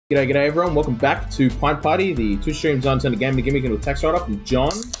G'day everyone, welcome back to Pint Party, the Twitch stream zone turned to game, the gimmick into a text writer from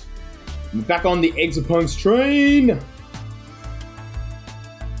John. We're back on the Exapunks train!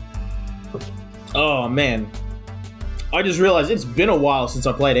 Oh man, I just realized it's been a while since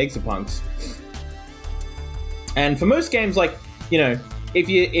I played Exapunks. And for most games, like, you know, if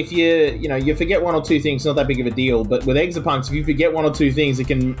you forget one or two things, it's not that big of a deal. But with Exapunks, if you forget one or two things, it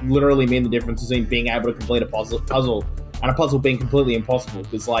can literally mean the difference between being able to complete a puzzle and a puzzle being completely impossible,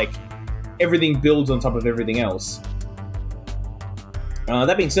 because, like, everything builds on top of everything else.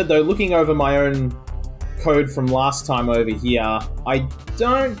 That being said, though, looking over my own code from last time over here, I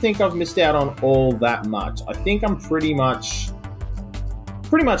don't think I've missed out on all that much. I think I'm pretty much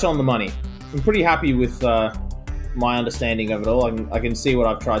on the money. I'm pretty happy with my understanding of it all. I can see what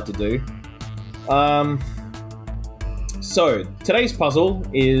I've tried to do. So, today's puzzle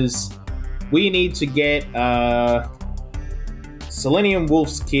is we need to get Selenium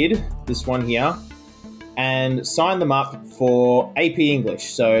Wolf's kid, this one here, and sign them up for AP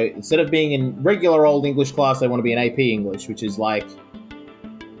English. So instead of being in regular old English class, they want to be in AP English, which is like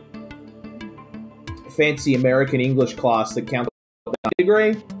a fancy American English class that counts a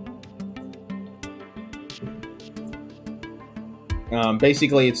degree.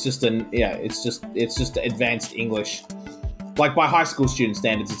 Basically, it's just it's just advanced English. Like by high school student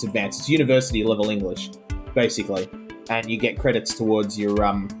standards, it's advanced. It's university level English, basically. And you get credits towards your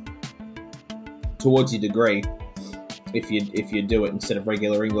degree if you do it instead of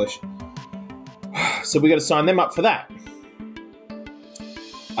regular English. So we got to sign them up for that.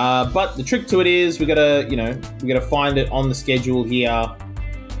 But the trick to it is we gotta find it on the schedule here.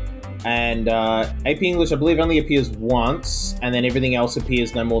 And AP English, I believe, only appears once, and then everything else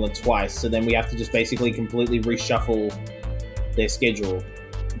appears no more than twice. So then we have to just basically completely reshuffle their schedule.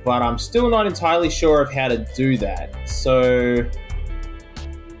 But I'm still not entirely sure of how to do that. So,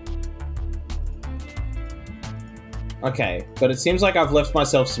 okay, but it seems like I've left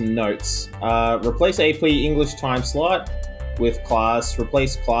myself some notes. Replace AP English time slot with class.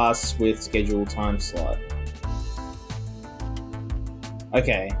 Replace class with schedule time slot.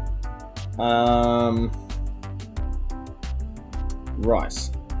 Okay. Right.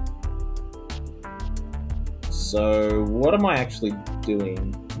 So, what am I actually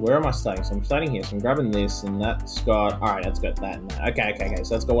doing? Where am I starting? So I'm starting here. So I'm grabbing this, and that's got... Alright, that's got that and that. Okay.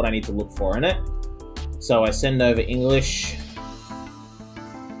 So that's got what I need to look for in it. So I send over English.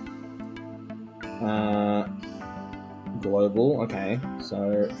 Global. Okay.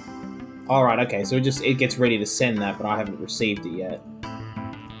 So... Alright, okay. So it gets ready to send that, but I haven't received it yet.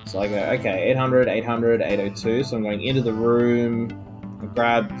 So I go, okay, 800, 800, 802. So I'm going into the room. I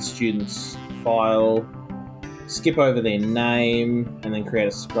grab the student's file. Skip over their name, and then create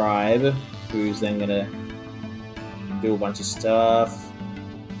a scribe, who's then going to do a bunch of stuff.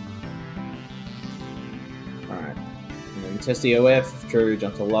 Alright. And then test the OF, true,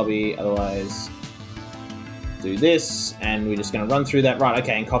 jump to lobby, otherwise do this, and we're just going to run through that. Right,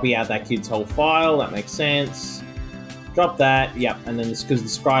 okay, and copy out that kid's whole file, that makes sense. Drop that, yep, and then this, because the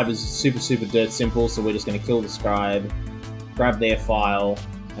scribe is super dirt simple, so we're just going to kill the scribe, grab their file,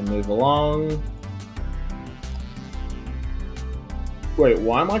 and move along. Wait,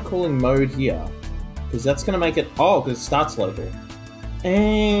 why am I calling mode here? Because that's going to make it... Oh, because it starts local.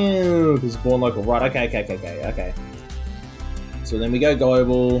 Oh, because it's born local. Right, okay. So then we go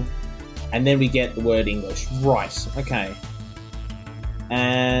global, and then we get the word English. Right, okay.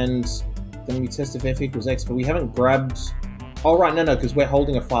 And then we test if f equals x, but we haven't grabbed... Oh, right, no, because we're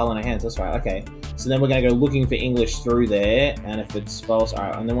holding a file in our hands. That's right, okay. So then we're going to go looking for English through there, and if it's false...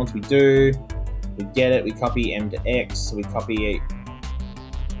 Alright, and then once we do, we get it, we copy m to x, so we copy it...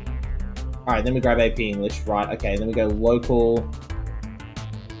 Alright, then we grab AP English, right, okay, then we go local,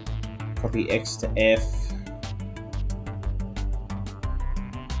 copy X to F.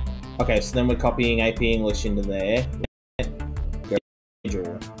 Okay, so then we're copying AP English into there.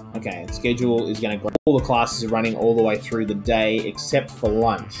 Schedule. Okay, and schedule is going to grab all the classes are running all the way through the day except for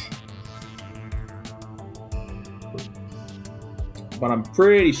lunch. But I'm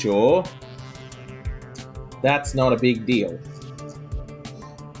pretty sure that's not a big deal.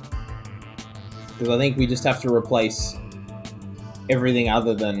 Because I think we just have to replace everything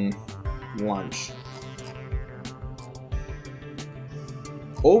other than lunch.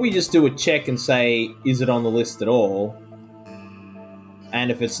 Or we just do a check and say, is it on the list at all? And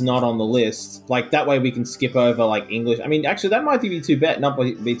if it's not on the list, like that way we can skip over like English. I mean, actually that might be too bad, not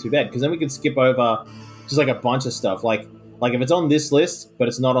be too bad, because then we can skip over just like a bunch of stuff. Like if it's on this list, but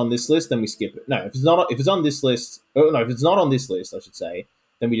it's not on this list, then we skip it. No, if it's on this list, oh, no, if it's not on this list, I should say,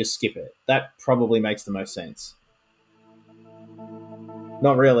 then we just skip it. That probably makes the most sense.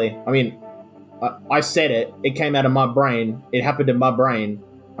 Not really. I mean, I said it. It came out of my brain. It happened in my brain.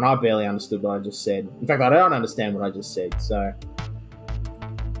 And I barely understood what I just said. In fact, I don't understand what I just said, so...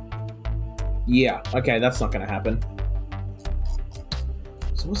 Yeah, okay, that's not going to happen.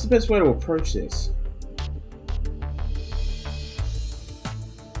 So what's the best way to approach this?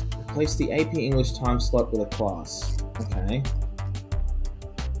 Replace the AP English time slot with a class. Okay.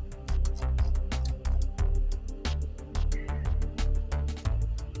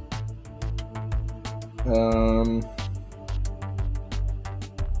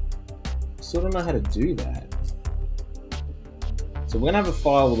 Still don't know how to do that. So we're gonna have a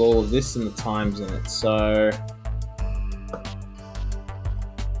file with all of this and the times in it. So,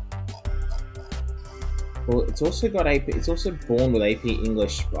 well, it's also got AP. It's also born with AP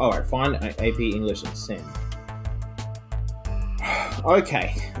English. All right, find AP English and send.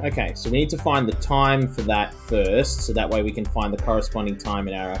 Okay. So we need to find the time for that first, so that way we can find the corresponding time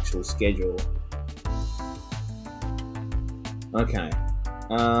in our actual schedule. Okay.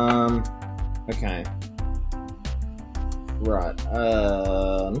 Okay. Right.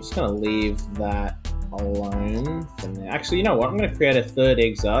 I'm just gonna leave that alone for now. Actually, you know what? I'm gonna create a third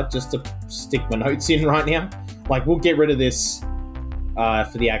Exa just to stick my notes in right now. Like, we'll get rid of this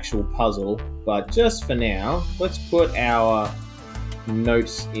for the actual puzzle, but just for now, let's put our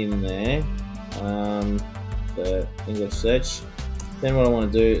notes in there. The English search. Then what I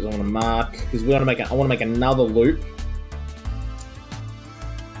want to do is I want to mark, because I want to make another loop.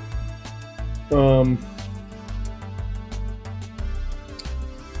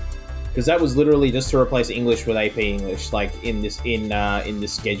 Because that was literally just to replace English with AP English, like in this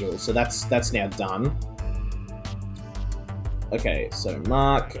schedule. So that's now done. Okay, so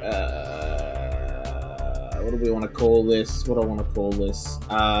mark. What do we want to call this? What do I want to call this?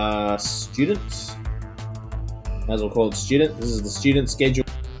 Student. Might as well call it student. This is the student schedule.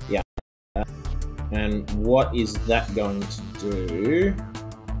 Yeah. And what is that going to do?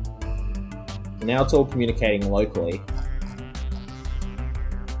 Now it's all communicating locally.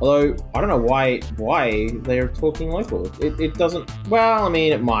 Although, I don't know why they're talking local. It doesn't... Well, I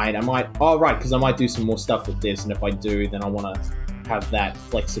mean, it might. Oh, right, because I might do some more stuff with this, and if I do, then I want to have that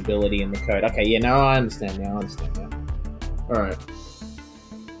flexibility in the code. Okay, yeah, no, I understand now. Alright.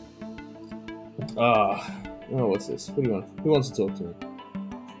 Oh, what's this? What do you want? Who wants to talk to me?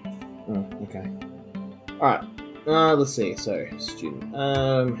 Oh, okay. Alright. Let's see. So, student.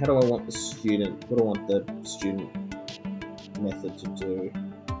 How do I want the student? What do I want the student method to do?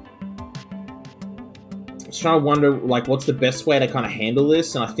 I was trying to wonder, like, what's the best way to kind of handle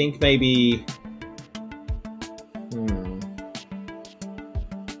this, and I think maybe...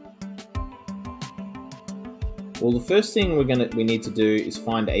 Well, the first thing we need to do is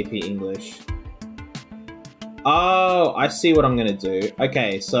find AP English. Oh, I see what I'm gonna do.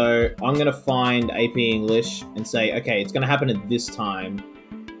 Okay, so I'm gonna find AP English and say, okay, it's gonna happen at this time,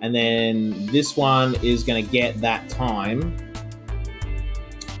 and then this one is gonna get that time,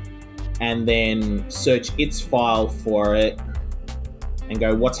 and then search its file for it, and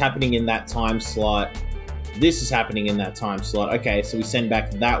go, what's happening in that time slot? This is happening in that time slot. Okay, so we send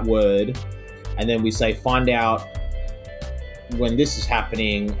back that word, and then we say, find out when this is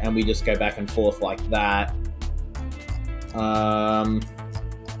happening, and we just go back and forth like that.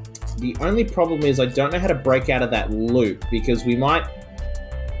 The only problem is I don't know how to break out of that loop, because we might,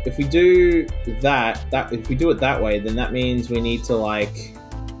 if we do if we do it that way, then that means we need to, like,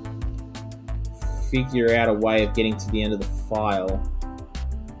 figure out a way of getting to the end of the file.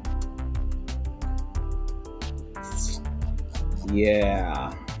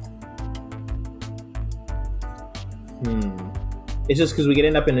 Yeah. It's just because we could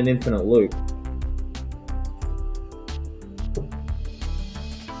end up in an infinite loop.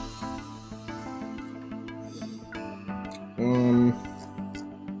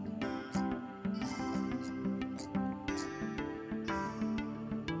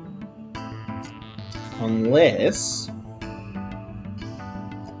 Unless...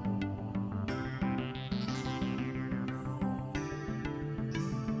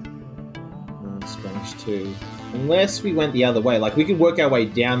 Spanish 2. Unless we went the other way. Like, we could work our way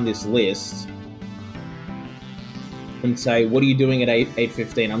down this list and say, what are you doing at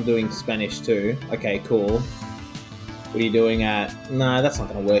 8:15? I'm doing Spanish 2. Okay, cool. What are you doing at... No, that's not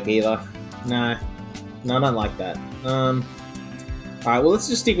going to work either. No, I don't like that. Alright, well, let's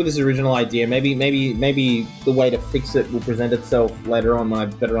just stick with this original idea. Maybe the way to fix it will present itself later on when I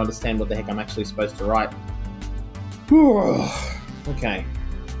better understand what the heck I'm actually supposed to write. Okay.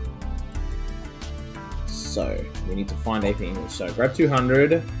 So, we need to find AP English. So, grab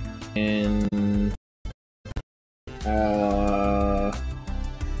 200 and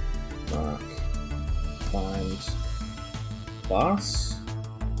mark find class.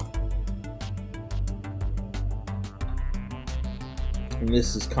 And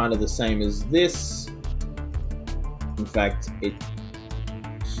this is kind of the same as this. In fact, it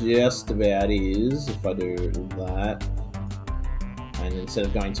just about is if I do that. And instead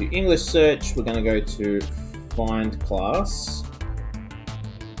of going to English search, we're going to go to find class.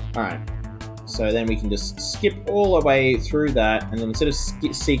 Alright, so then we can just skip all the way through that, and then instead of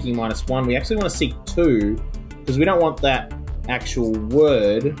seeking -1, we actually want to seek 2, because we don't want that actual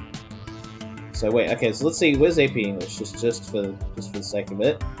word. So wait, okay, so let's see, where's AP English? Just for the sake of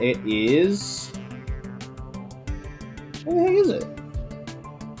it. It is... Where the heck is it?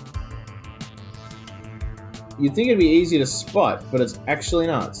 You'd think it'd be easy to spot, but it's actually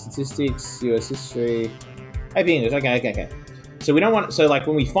not. Statistics, US history, AP English, okay. So we don't want, so like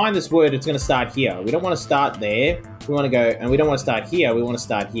when we find this word, it's going to start here. We don't want to start there. We want to go, and we don't want to start here. We want to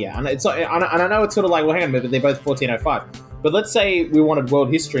start here. And it's, and I know it's sort of like, well, hang on a minute, but they're both 1405. But let's say we wanted world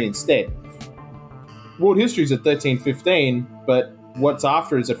history instead. World history is at 1315, but what's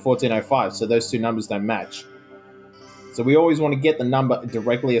after is at 1405. So those two numbers don't match. So we always want to get the number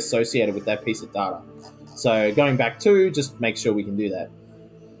directly associated with that piece of data. So going back to, just make sure we can do that.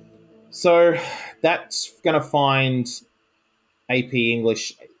 So that's going to find AP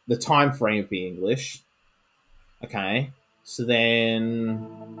English, the time for AP English. Okay, so then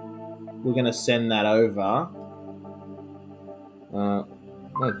we're going to send that over. Oh,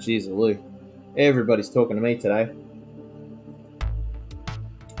 jeez, Lou. Everybody's talking to me today.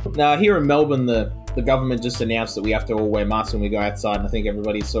 Now, here in Melbourne, the government just announced that we have to all wear masks when we go outside, and I think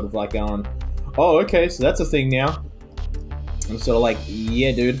everybody's sort of like going, oh, okay, so that's a thing now. I'm sort of like,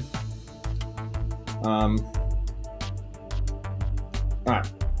 yeah, dude. Alright.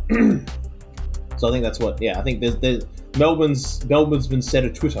 So I think that's what, yeah, I think there's Melbourne's been set a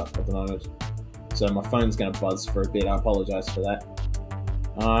Twitter at the moment. So my phone's going to buzz for a bit. I apologize for that.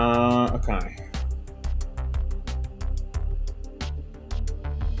 Okay.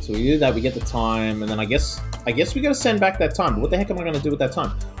 So we do that, we get the time, and then I guess we got to send back that time. But what the heck am I going to do with that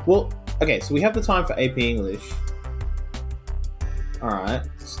time? Well, okay, so we have the time for AP English. Alright,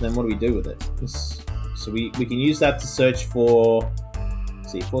 so then what do we do with it? So we can use that to search for,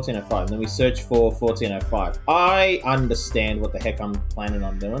 let's see, 1405, and then we search for 1405. I understand what the heck I'm planning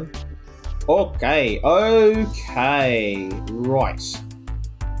on doing. Okay, right.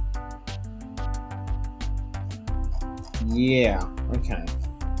 Yeah, okay.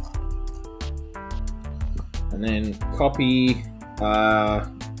 And then copy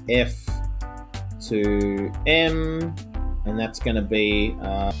F to M, and that's going to be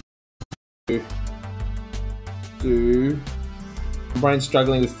my brain's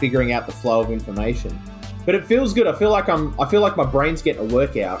struggling with figuring out the flow of information, but it feels good. I feel like my brain's getting a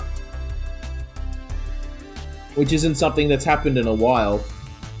workout, which isn't something that's happened in a while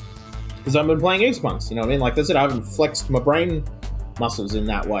because I've been playing Exapunks. You know what I mean? Like I said, I haven't flexed my brain muscles in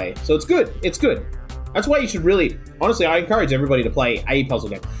that way, so it's good. It's good. That's why you should really, honestly, I encourage everybody to play a puzzle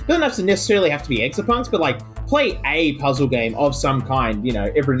game. It doesn't have to necessarily have to be Exapunks, but like play a puzzle game of some kind, you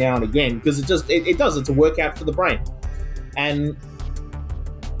know, every now and again, because it's a workout for the brain. And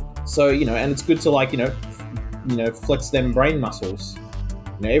so, you know, and it's good to like, you know, flex them brain muscles.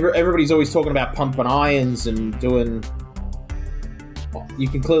 You know, everybody's always talking about pumping irons and doing. You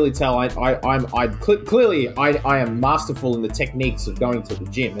can clearly tell I am masterful in the techniques of going to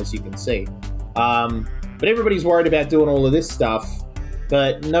the gym, as you can see. But everybody's worried about doing all of this stuff,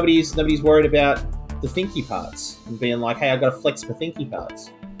 but nobody's worried about the thinky parts and being like, hey, I got to flex my thinky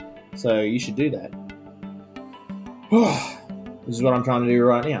parts. So you should do that. This is what I'm trying to do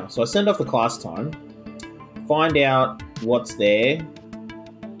right now. So I send off the class time, find out what's there,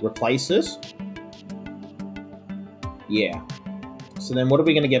 replace it. Yeah. So then what are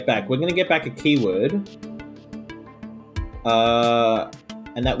we going to get back? We're going to get back a keyword.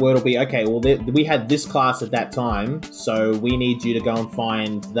 And that word will be, okay, well, we had this class at that time, so we need you to go and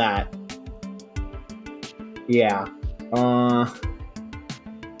find that. Yeah.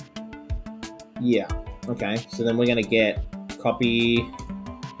 Yeah. Okay, so then we're going to get copy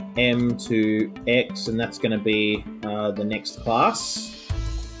M to X, and that's going to be the next class.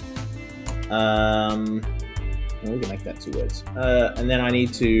 We can make that 2 words. And then I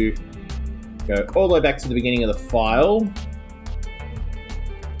need to go all the way back to the beginning of the file.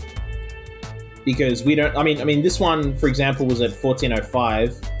 Because we don't, I mean, this one, for example, was at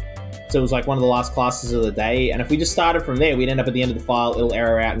 1405. So it was like one of the last classes of the day. And if we just started from there, we'd end up at the end of the file, it'll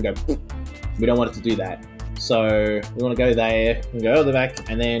error out and go, poof. We don't want it to do that. So we want to go there, and go all the way back,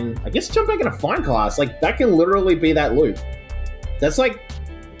 and then I guess jump back in a find class. Like, that can literally be that loop. That's like,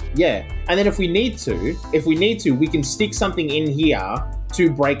 Yeah, and then if we need to, we can stick something in here to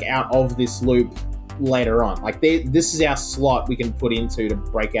break out of this loop later on. Like this is our slot we can put into to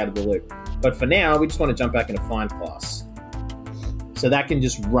break out of the loop. But for now, we just want to jump back into find class. So that can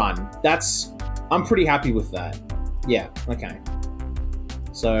just run. I'm pretty happy with that. Yeah, okay.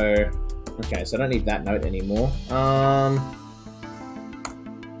 So I don't need that note anymore.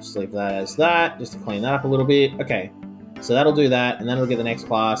 Just leave that as that, just to clean that up a little bit. Okay, so that'll do that, and then it'll get the next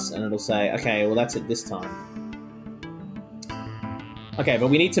class, and it'll say, okay, well that's it this time. Okay, but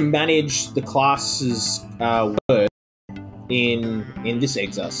we need to manage the class's word in this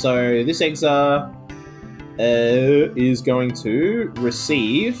Exa. So this Exa is going to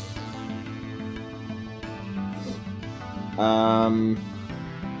receive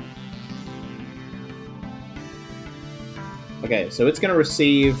okay, so it's going to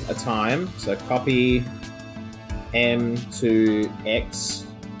receive a time. So copy M to X.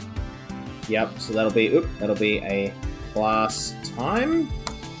 Yep, so that'll be a class time.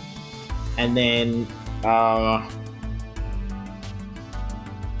 And then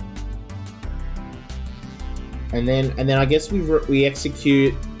and then I guess we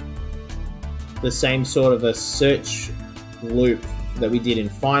execute the same sort of a search loop that we did in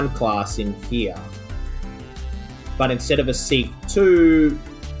find class in here. But instead of a seek to,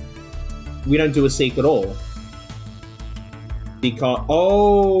 we don't do a seek at all. Because,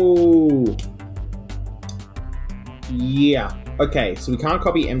 oh, yeah. Okay, so we can't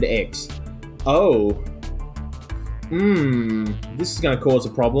copy M to X. Oh. This is going to cause a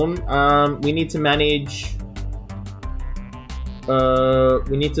problem. We need to manage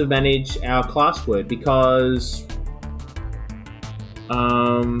our class word because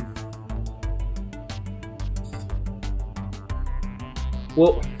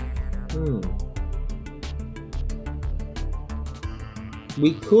well,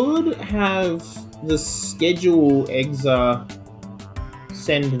 we could have the schedule Exa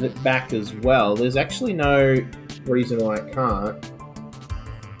send it back as well. There's actually no reason why it can't.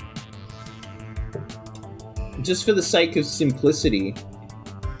 Just for the sake of simplicity,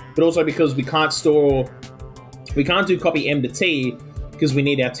 but also because we can't do copy M to T because we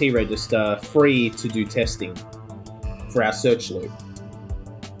need our T register free to do testing for our search loop.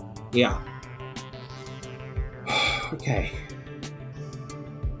 Yeah. Okay.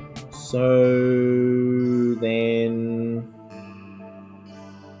 So then,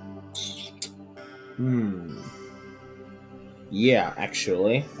 yeah,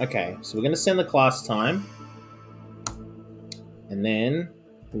 actually. Okay, so we're going to send the class time. And then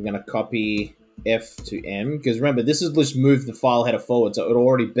we're going to copy F to M. Because remember, this is just move the file header forward. So it'll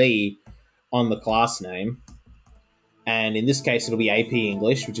already be on the class name. And in this case, it'll be AP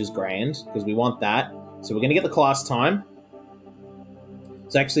English, which is grand. Because we want that. So we're going to get the class time.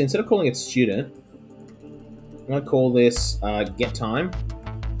 So actually, instead of calling it student, I'm going to call this get time.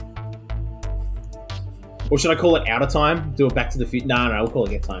 Or should I call it out of time? Do it back to the future? No, we'll call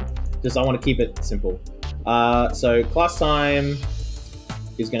it get time. Just I want to keep it simple. So class time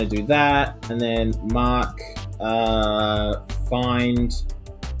is going to do that, and then mark find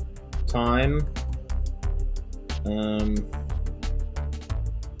time,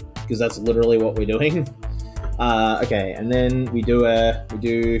 because that's literally what we're doing. Okay, and then we do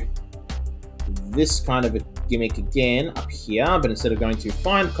this kind of a gimmick again up here, but instead of going to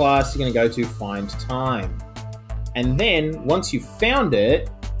find class, you're going to go to find time, and then once you've found it,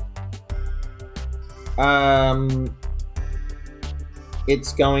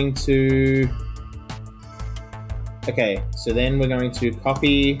 it's going to, okay, so then we're going to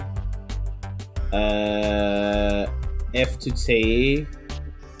copy F to T,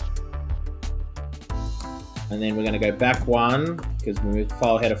 and then we're going to go back one, because we moved the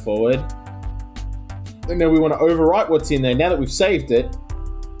file header forward, and then we want to overwrite what's in there now that we've saved it.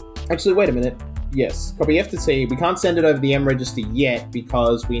 Actually, wait a minute, yes, copy F to T, we can't send it over the M register yet,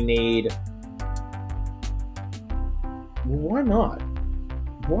 because we need, why not?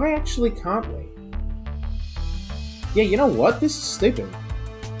 Why actually can't we? Yeah, you know what? This is stupid.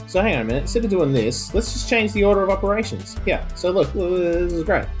 So hang on a minute. Instead of doing this, let's just change the order of operations. Yeah, so look, this is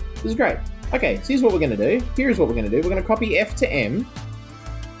great. This is great. Okay, so here's what we're going to do. Here's what we're going to do. We're going to copy F to M.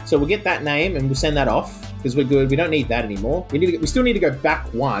 So we'll get that name and we'll send that off because we're good. We don't need that anymore. We still need to go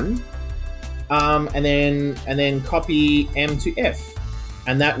back one. And then copy M to F.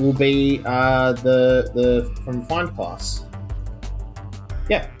 And that will be the from find class.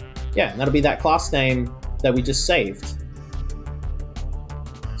 Yeah, and that'll be that class name that we just saved.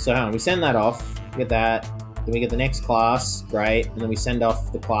 So hang on, we send that off, get that, then we get the next class, great, and then we send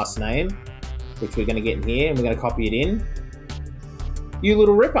off the class name, which we're going to get in here, and we're going to copy it in. You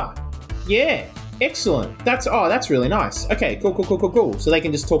little ripper. Yeah. Excellent. That's really nice. Okay, cool. So they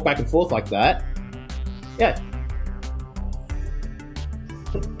can just talk back and forth like that. Yeah.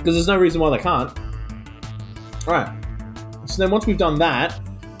 Because there's no reason why they can't. Alright. So then once we've done that...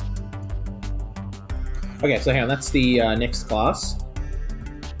 Okay, so hang on, that's the next class.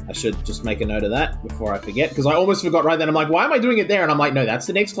 I should just make a note of that before I forget, because I almost forgot right then. I'm like, why am I doing it there? And I'm like, no, that's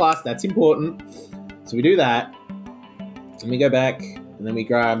the next class. That's important. So we do that. And we go back, and then we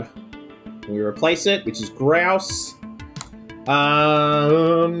grab... And we replace it, which is grouse. Then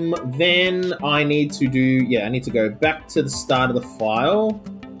I need to do... Yeah, I need to go back to the start of the file.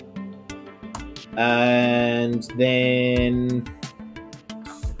 And then...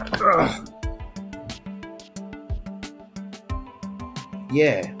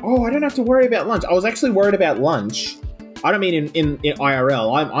 Yeah. Oh, I don't have to worry about lunch. I was actually worried about lunch. I don't mean in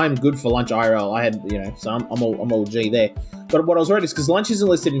IRL. I'm good for lunch IRL. I had, you know, so I'm all G there. But what I was worried is because lunch isn't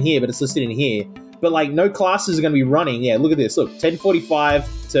listed in here, but it's listed in here. But like no classes are going to be running. Yeah, look at this. Look,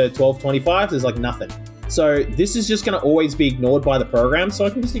 10:45 to 12:25. There's like nothing. So this is just going to always be ignored by the program. So I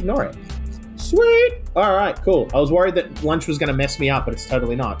can just ignore it. Sweet. All right, cool. I was worried that lunch was going to mess me up, but it's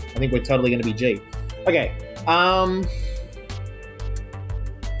totally not. I think we're totally going to be G. Okay.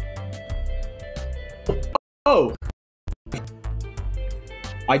 Oh.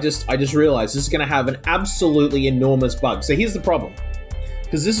 I just realized this is going to have an absolutely enormous bug. So here's the problem,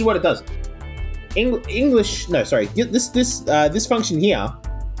 because this is what it does. This function here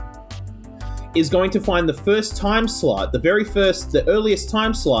is going to find the first time slot, the earliest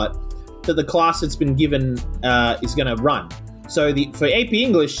time slot that the class that's been given is going to run. So for AP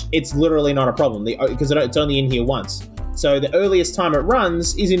English, it's literally not a problem because it's only in here once. So the earliest time it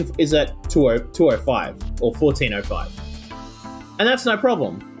runs is at 2:05 or 14:05. And that's no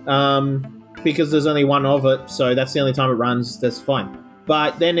problem, because there's only one of it, so that's the only time it runs, that's fine.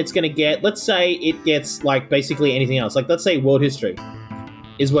 But then it's going to get, let's say it gets, like, basically anything else. Like, let's say world history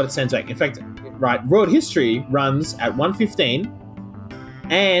is what it sends back. In fact, right, world history runs at 1:15,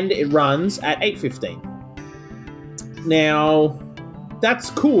 and it runs at 8:15. Now,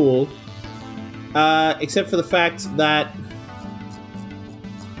 that's cool, except for the fact that,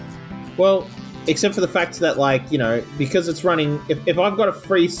 well... Except for the fact that, like, you know, because it's running... If I've got a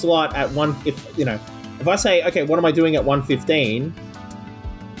free slot at if I say, okay, what am I doing at 1:15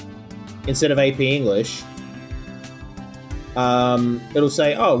 instead of AP English, it'll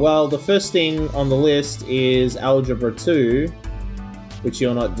say, oh, well, the first thing on the list is Algebra 2, which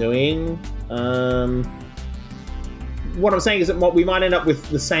you're not doing. What I'm saying is that we might end up with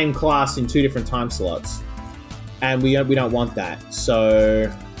the same class in 2 different time slots, and we don't want that,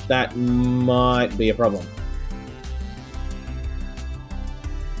 so... That might be a problem.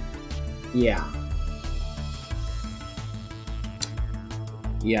 Yeah.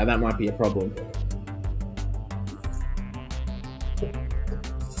 Yeah, that might be a problem.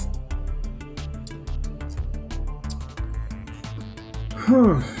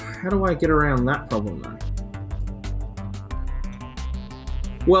 How do I get around that problem, though?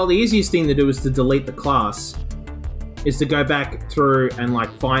 Well, the easiest thing to do is to delete the class. Is to go back through and,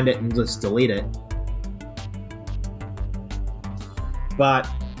 like, find it and just delete it. But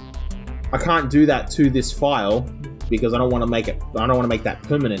I can't do that to this file because I don't want to make it. I don't want to make that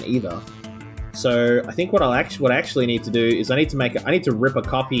permanent either. So I think what I actually need to do is I need to rip a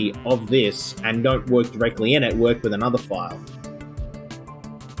copy of this and don't work directly in it. Work with another file.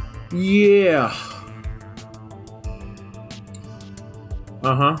 Yeah.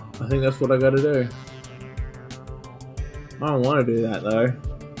 I think that's what I got to do. I don't want to do that, though.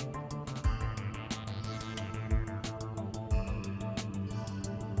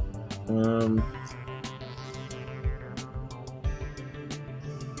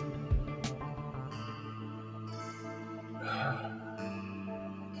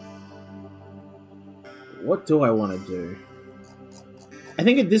 What do I want to do? I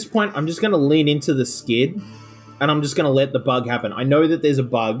think at this point, I'm just going to lean into the skid, and I'm just going to let the bug happen. I know that there's a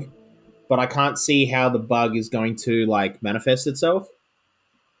bug, but I can't see how the bug is going to, like, manifest itself.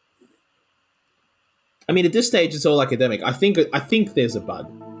 I mean, at this stage, it's all academic. I think there's a bug.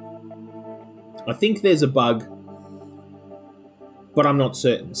 I think there's a bug, but I'm not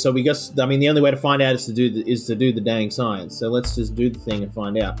certain. So we guess, I mean, the only way to find out is to do the dang science. So let's just do the thing and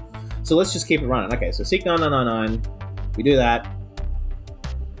find out. So let's just keep it running. Okay, so seek 9999. We do that.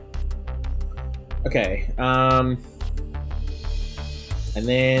 Okay. And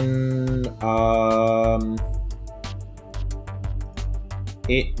then,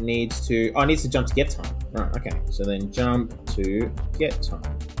 it needs to jump to get time. Right, okay. So then jump to get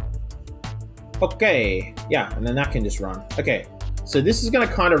time. Okay, yeah, and then that can just run. Okay, So this is going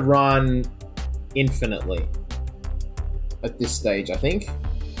to kind of run infinitely at this stage, I think.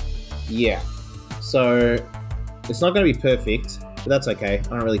 Yeah. So it's not going to be perfect, but that's okay. I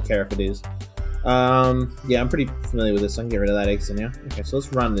don't really care if it is. Yeah, I'm pretty familiar with this. I can get rid of that Exa now. Okay, so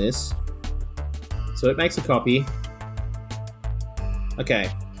let's run this. So it makes a copy. Okay,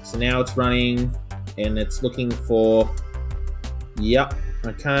 so now it's running, and it's looking for... Yep,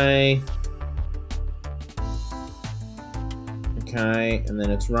 okay. Okay, and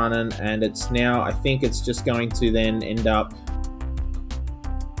then it's running, and it's now, I think it's just going to then end up...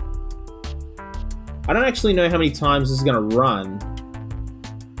 I don't actually know how many times this is going to run.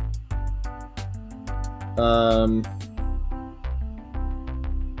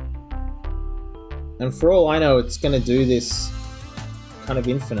 And for all I know, it's going to do this kind of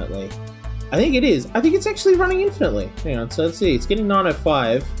infinitely. I think it is. I think it's actually running infinitely. Hang on, so let's see. It's getting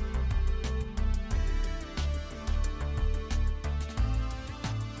 905.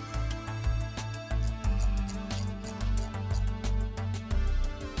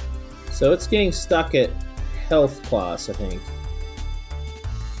 So it's getting stuck at health class, I think.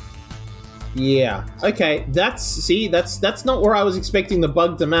 Yeah. Okay. That's not where I was expecting the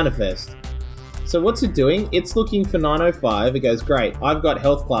bug to manifest. So what's it doing? It's looking for 905. It goes, great. I've got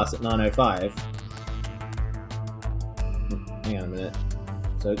health class at 905. Hang on a minute.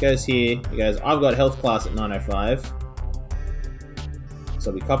 So it goes here. It goes, I've got health class at 905.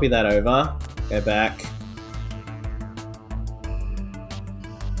 So we copy that over. Go back.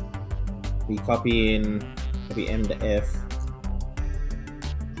 We copy in maybe M to F.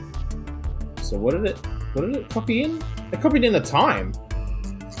 So what did it copy in? It copied in the time.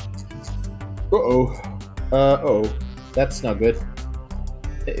 Uh-oh, that's not good.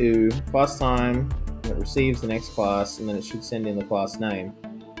 Uh-oh, class time, it receives the next class, and then it should send in the class name.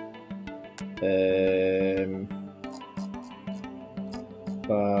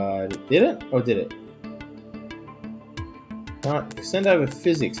 But did it? Or did it? Send over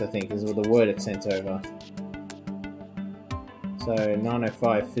physics, I think, is the word it sent over. So,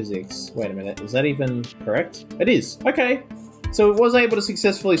 905 physics. Wait a minute, is that even correct? It is, okay. So it was able to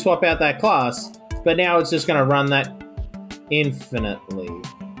successfully swap out that class, but now it's just going to run that infinitely.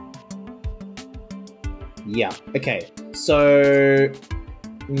 Yeah, okay. So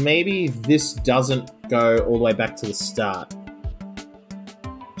maybe this doesn't go all the way back to the start.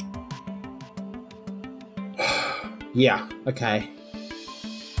 Yeah, okay.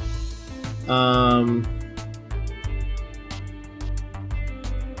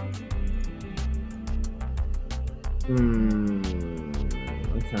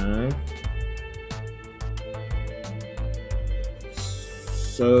 Okay.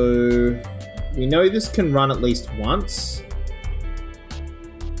 So we know this can run at least once.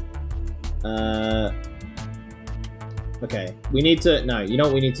 Okay. We need to... No, you know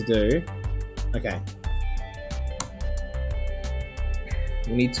what we need to do? Okay.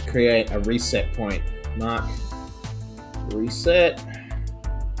 We need to create a reset point. Mark. Reset.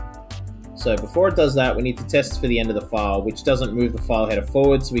 So before it does that, we need to test for the end of the file, which doesn't move the file header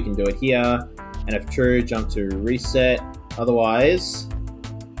forward, so we can do it here. And if true, jump to reset. Otherwise,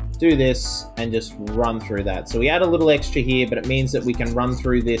 do this and just run through that. So we add a little extra here, but it means that we can run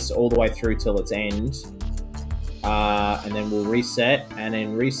through this all the way through till its end. And then we'll reset, and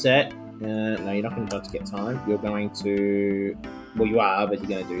then reset. No, you're not going to get time. You're going to... Well, you are, but you're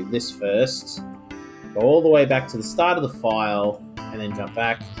going to do this first. Go all the way back to the start of the file, and then jump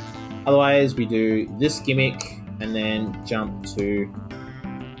back. Otherwise, we do this gimmick, and then jump to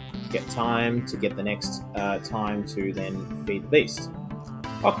get time to get the next time to then feed the beast.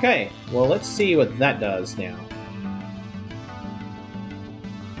 Okay, well, let's see what that does now.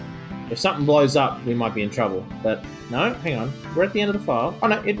 If something blows up, we might be in trouble. But no, hang on. We're at the end of the file. Oh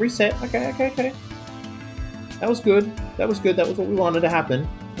no, it reset. Okay. That was good. That was good. That was what we wanted to happen.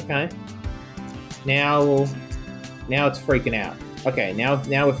 Okay. Now it's freaking out. Okay, now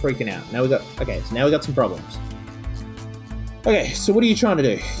we're freaking out. Now we got some problems. Okay, so what are you trying to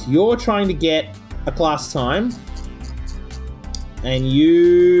do? You're trying to get a class time, and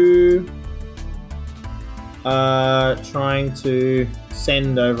you are trying to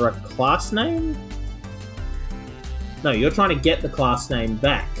send over a class name? No, you're trying to get the class name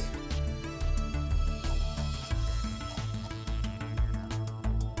back.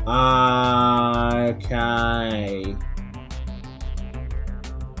 Okay.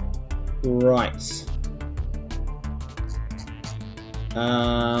 Right.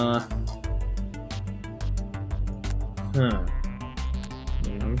 I'm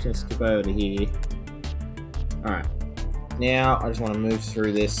just gonna skip over to here. Alright. Now, I just want to move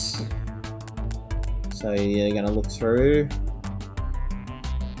through this. So you're gonna look through.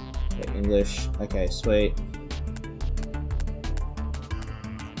 Okay, English. Okay, sweet.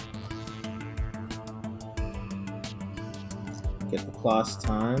 Get the class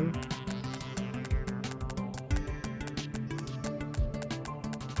time.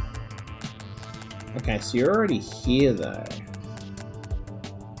 Okay, so you're already here though.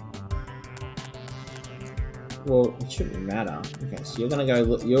 Well, it shouldn't matter. Okay, so you're gonna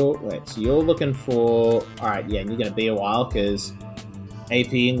go. So you're looking for. All right, yeah, and you're gonna be a while because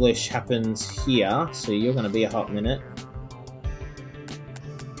AP English happens here. So you're gonna be a hot minute.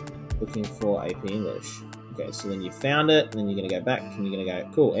 Looking for AP English. Okay, so then you found it, and then you're gonna go back, and you're gonna go.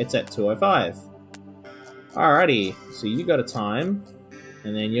 Cool, it's at 2:05. Alrighty, so you got a time,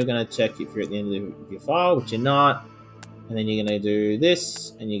 and then you're gonna check if you're at the end of your file, which you're not, and then you're gonna do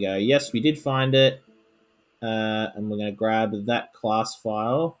this, and you go, yes, we did find it. And we're going to grab that class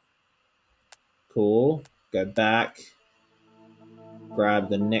file. Cool. Go back. Grab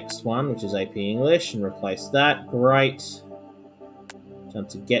the next one, which is AP English, and replace that. Great. Jump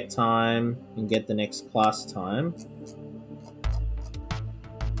to get time and get the next class time,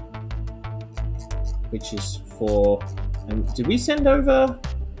 which is for... And did we send over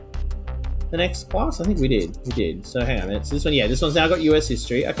the next class? I think we did. We did. So hang on a minute. So this one, yeah, this one's now got US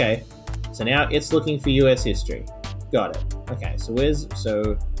history. Okay. So now it's looking for US history. Got it. Okay, so where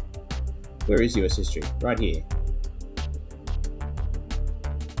is US history? Right here.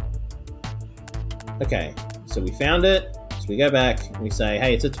 Okay, so we found it. So we go back and we say,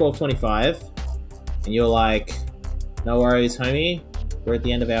 hey, it's at 12:25. And you're like, no worries, homie. We're at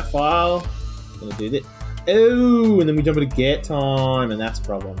the end of our file. I'm gonna do this. Oh, and then we jump into get time, and that's a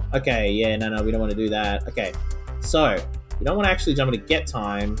problem. Okay, yeah, no, we don't want to do that. Okay, so we don't want to actually jump into get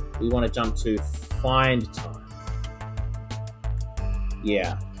time. We want to jump to find time.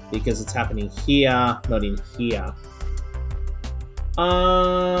 Yeah, because it's happening here, not in here.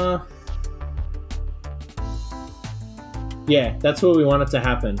 Yeah, that's where we want it to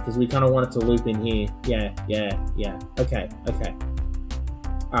happen, because we kind of want it to loop in here. Yeah. Okay.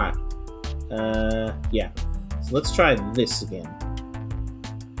 Alright. Yeah. So let's try this again.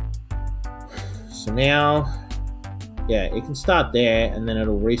 So now... Yeah, it can start there, and then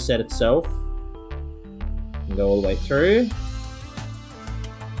it'll reset itself and go all the way through.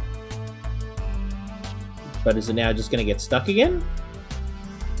 But is it now just going to get stuck again?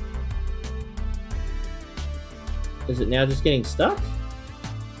 Is it now just getting stuck?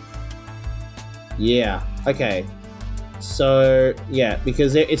 Yeah, okay. So, yeah,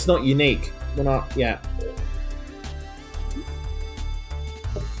 because it's not unique. We're not, yeah.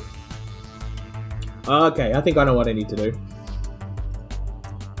 Okay, I think I know what I need to do.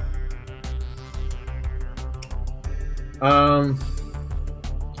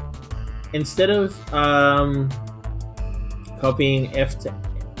 Instead of copying F to...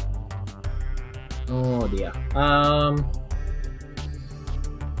 Oh dear.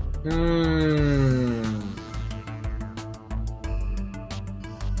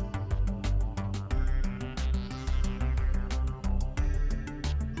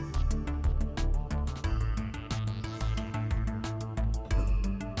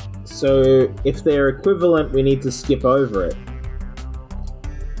 So if they're equivalent, we need to skip over it.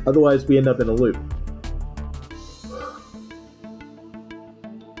 Otherwise, we end up in a loop.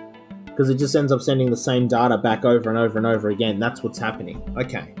 Because it just ends up sending the same data back over and over and over again. That's what's happening.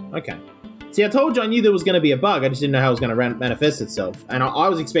 Okay. See, I told you I knew there was going to be a bug. I just didn't know how it was going to manifest itself. And I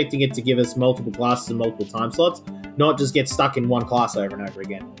was expecting it to give us multiple classes and multiple time slots, not just get stuck in one class over and over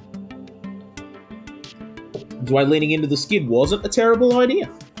again. That's why leaning into the skid wasn't a terrible idea.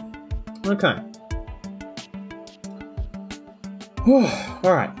 Okay.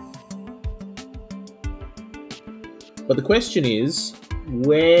 Alright. But the question is,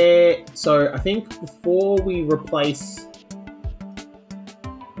 where... So, I think before we replace...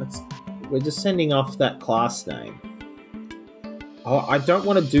 We're just sending off that class name. Oh, I don't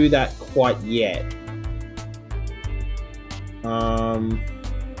want to do that quite yet.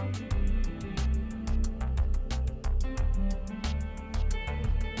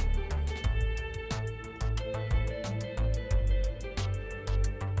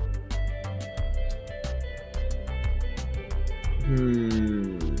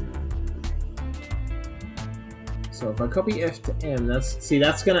 So if I copy F to M,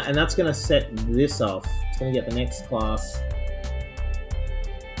 that's gonna set this off. It's gonna get the next class.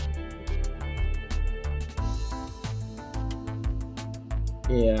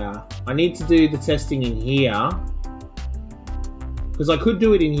 Yeah, I need to do the testing in here because I could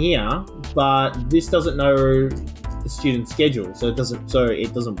do it in here, but this doesn't know the student schedule, so it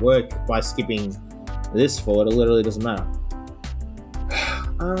doesn't work by skipping this forward. It literally doesn't matter.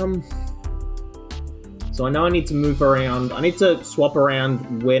 So I know I need to move around. I need to swap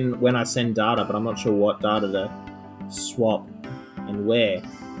around when I send data, but I'm not sure what data to swap and where.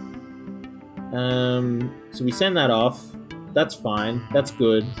 So we send that off. That's fine. That's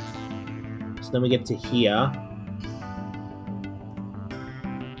good. So then we get to here.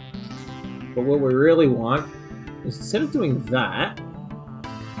 But what we really want is, instead of doing that,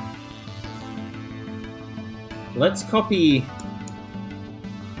 let's copy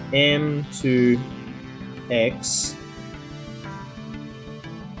M to X,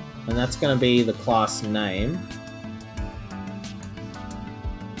 and that's going to be the class name.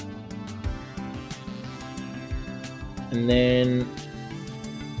 And then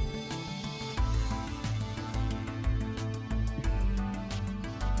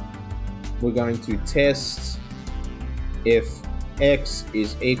we're going to test if X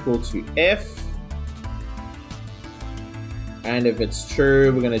is equal to F. And if it's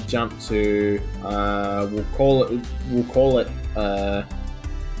true, we're going to jump to we'll call it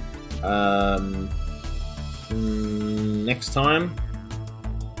next time.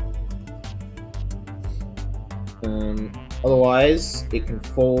 Otherwise, it can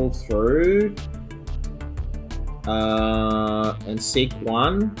fall through and seek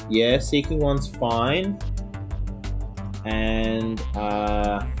one. Yeah, seeking one's fine. And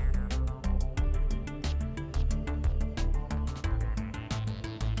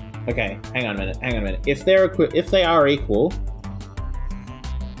okay, hang on a minute. If they are equal,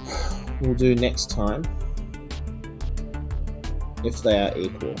 we'll do next time. If they are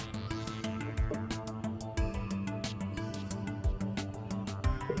equal.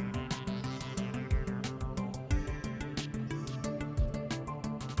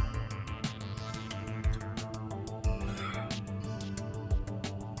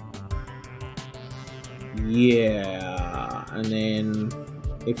 Yeah, and then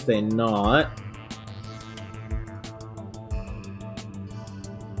if they're not,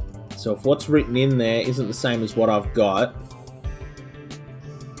 so if what's written in there isn't the same as what I've got,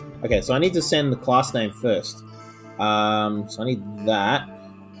 okay, so I need to send the class name first. So I need that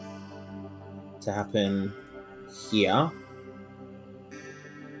to happen here,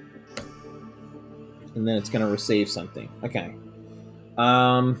 and then it's going to receive something. Okay.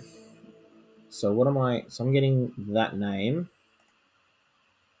 So what am I? So I'm getting that name.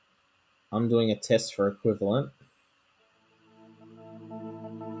 I'm doing a test for equivalent.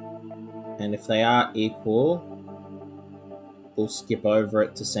 And if they are equal, we'll skip over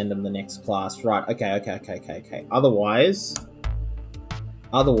it to send them the next class. Right, okay. Otherwise,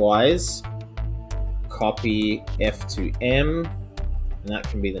 copy F to M, and that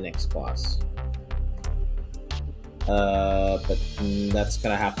can be the next class. But that's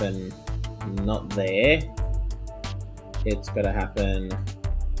gonna happen not there. It's gonna happen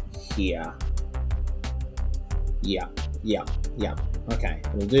here. Yeah. Okay,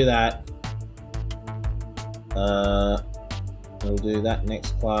 we'll do that. We'll do that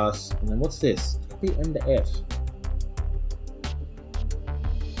next class. And then what's this? Copy M to F.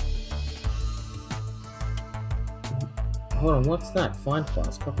 Hold on, what's that? Find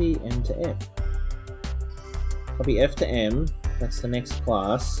class. Copy M to F. Copy F to M. That's the next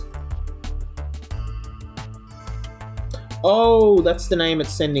class. Oh, that's the name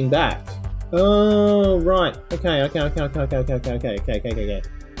it's sending back. Oh, right. Okay.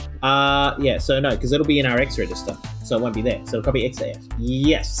 Yeah, so no, because it'll be in our X register, so it won't be there. So it'll copy X to F.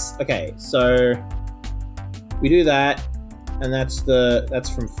 Yes. Okay, so we do that, and that's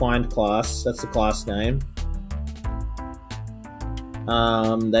from find class. That's the class name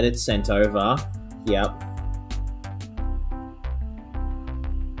that it's sent over. Yep.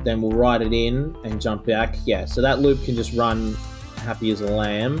 Then we'll write it in and jump back. Yeah, so that loop can just run happy as a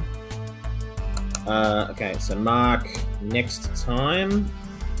lamb. Okay, so mark next time.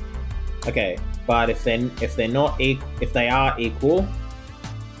 Okay, but if they are equal.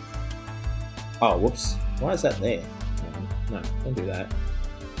 Oh, whoops! Why is that there? No, don't do that.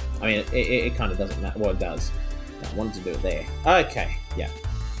 I mean, it kind of doesn't matter. Well, it does. I wanted to do it there. Okay, yeah.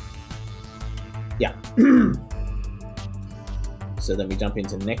 So then we jump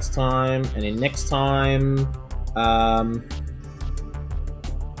into next time, and in next time, why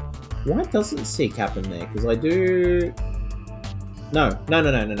doesn't seek happen there? Because I do. No. I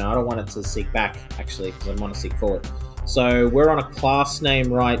don't want it to seek back, actually, because I want to seek forward. So we're on a class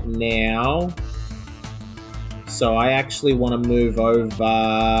name right now. So I actually want to move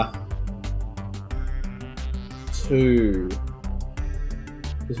over to,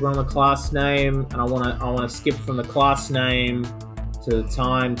 because we're on the class name, and I want to skip from the class name to the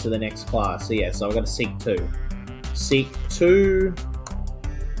time to the next class. So yeah, so I've got to seek 2. Seek 2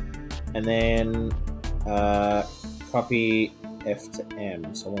 and then copy F to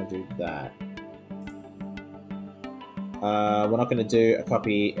M. So I want to do that. We're not going to do a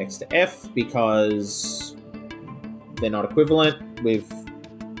copy X to F because they're not equivalent. We've,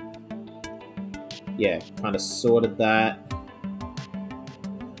 yeah, kind of sorted that.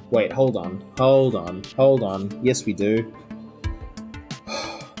 Wait, hold on. Yes, we do.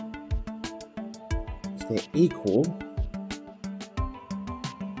 If they're equal...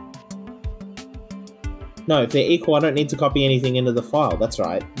 No, if they're equal, I don't need to copy anything into the file. That's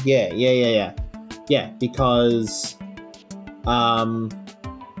right. Yeah, because...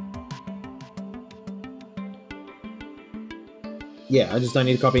 yeah, I just don't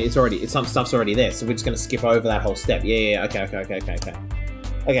need to copy it. Some stuff's already there, so we're just going to skip over that whole step. Yeah, okay.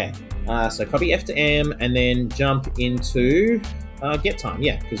 Okay, so copy F to M, and then jump into get time.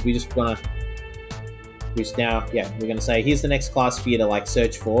 Yeah, because we just want to... we're going to say, here's the next class for you to, like,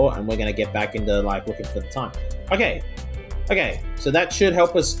 search for, and we're going to get back into, like, looking for the time. Okay, so that should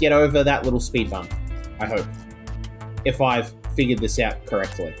help us get over that little speed bump, I hope, if I've figured this out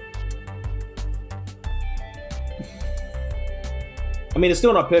correctly. I mean, it's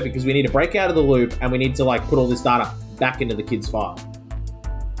still not perfect, because we need to break out of the loop, and we need to, like, put all this data back into the kid's file.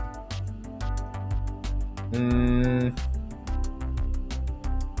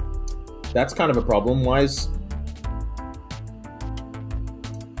 That's kind of a problem. Why is...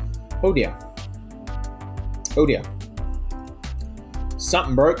 oh dear.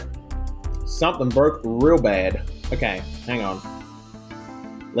 Something broke. Something broke real bad. Okay, hang on.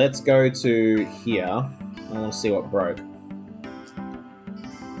 Let's go to here. I want to see what broke.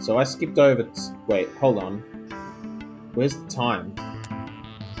 So I skipped over... wait, hold on. Where's the time?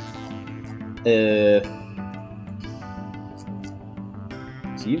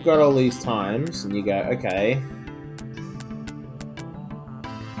 So you've got all these times, and you go, okay.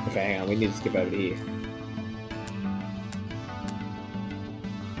 Okay, hang on, we need to skip over to here.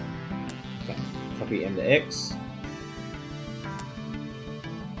 Okay, copy M to X.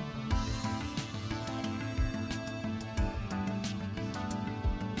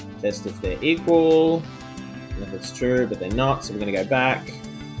 Test if they're equal, and if it's true, but they're not, so we're going to go back.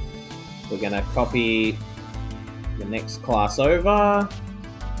 We're going to copy the next class over.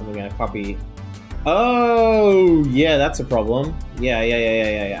 And we're going to copy... oh, yeah, that's a problem. Yeah.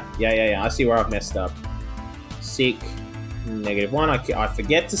 I see where I've messed up. Seek -1. I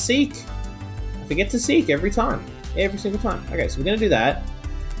forget to seek. I forget to seek every time. Every single time. Okay, so we're going to do that.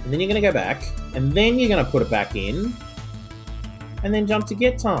 And then you're going to go back. And then you're going to put it back in. And then jump to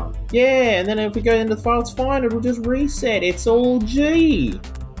get time. Yeah, and then if we go into the file, it's fine. It'll just reset. It's all G.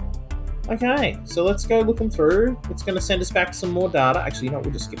 Okay, so let's go looking through. It's going to send us back some more data. Actually, you know what?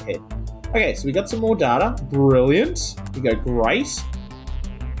 We'll just skip ahead. Okay, so we got some more data. Brilliant. We go, great.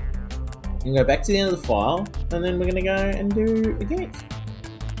 We can go back to the end of the file, and then we're going to go and do a gimmick.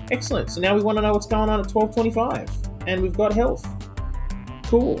 Excellent. So now we want to know what's going on at 12:25, and we've got health.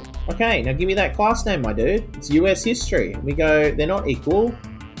 Cool. Okay, now give me that class name, my dude. It's US history. We go, they're not equal.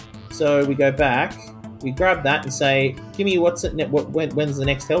 So we go back. We grab that and say, give me when's the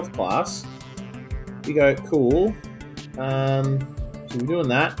next health class? We go, cool. So we're doing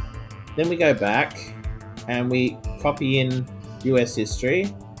that. Then we go back and we copy in US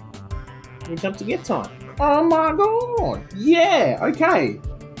history. We jump to get time. Oh my god! Yeah, okay.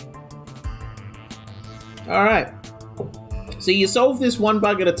 Alright. So you solve this one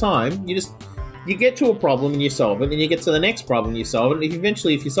bug at a time. You get to a problem and you solve it, then you get to the next problem, you solve it, and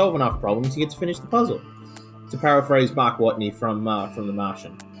eventually if you solve enough problems, you get to finish the puzzle. To paraphrase Mark Watney from The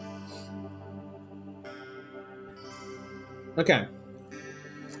Martian. Okay.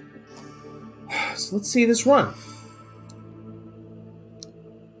 So let's see this run.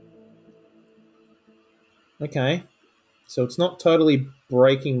 Okay. So it's not totally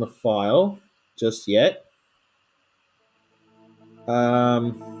breaking the file just yet.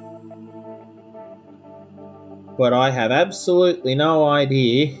 But I have absolutely no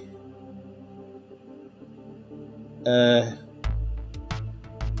idea.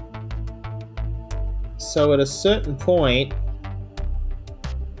 So at a certain point,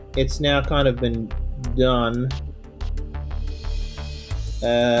 it's now kind of been done.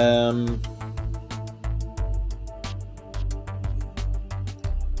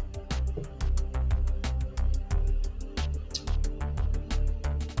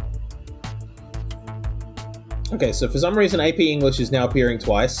 Okay, so for some reason AP English is now appearing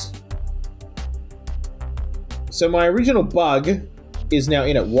twice. So my original bug is now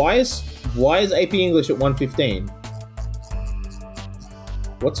in it. Why is AP English at 115?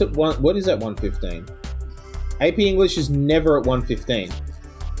 What is at 115? AP English is never at 115.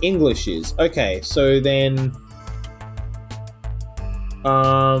 English is. Okay, so then...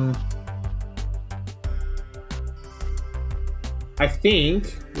 I think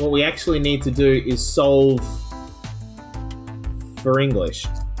what we actually need to do is solve for English.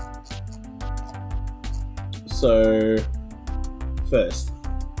 So, first.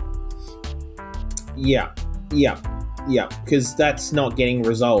 Yeah, because that's not getting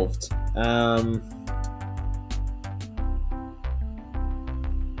resolved.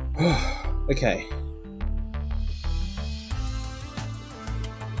 Okay.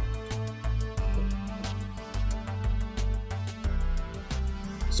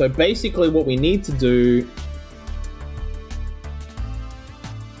 So basically what we need to do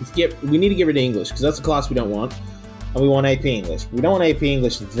is we need to get rid of English, because that's a class we don't want. And we want AP English. We don't want AP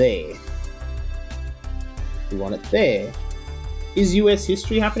English there. We want it there. Is US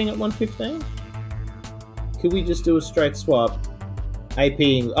history happening at 115? Could we just do a straight swap? AP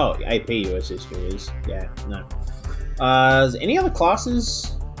US history is. Yeah, no. Is there any other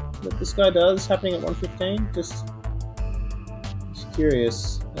classes that this guy does happening at 115? Just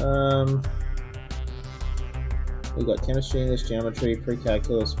curious. We got chemistry, English, geometry,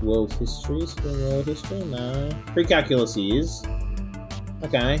 pre-calculus, world history. Is it doing world history? No. Pre-calculus he is.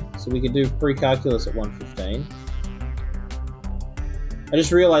 Okay, so we could do pre-calculus at 115. I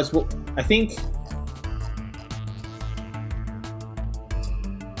just realized, well, I think...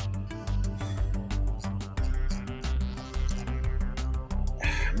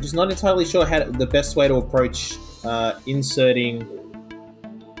 I'm just not entirely sure how the best way to approach inserting...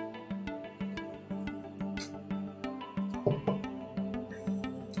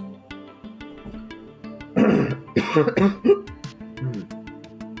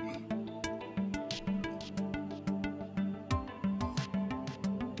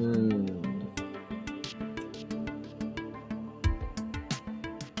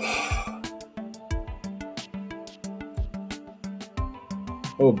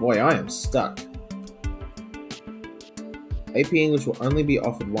 Oh boy, I am stuck. AP English will only be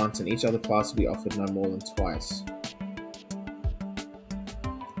offered once and each other class will be offered no more than twice.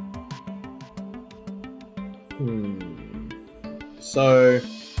 So...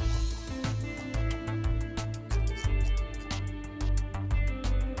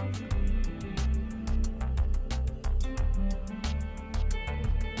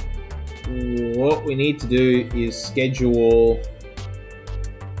 what we need to do is schedule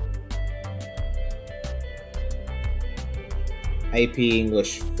AP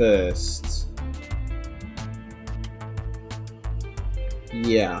English first.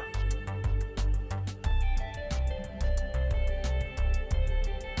 Yeah.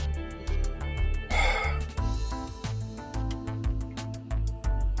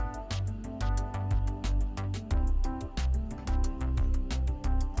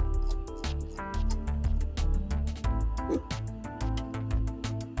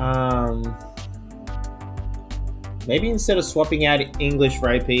 Maybe instead of swapping out English for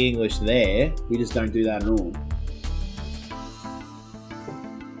AP English there, we just don't do that at all.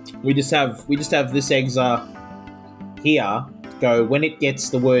 We just have this Exa here go when it gets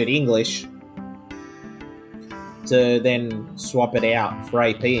the word English to then swap it out for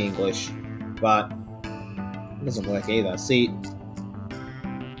AP English, but it doesn't work either. See,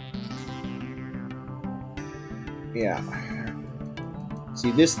 yeah.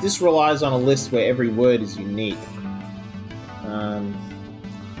 See, this relies on a list where every word is unique.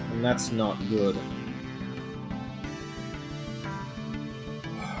 And that's not good.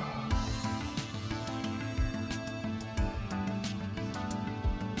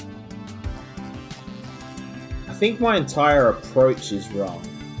 I think my entire approach is wrong.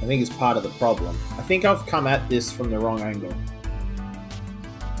 I think it's part of the problem. I think I've come at this from the wrong angle.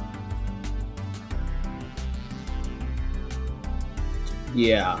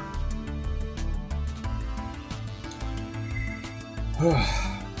 Yeah.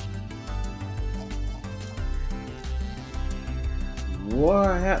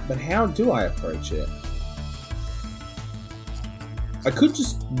 What? But how do I approach it? I could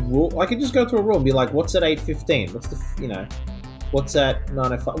just rule. I could just go through a rule and be like, "What's at 8:15? What's the What's at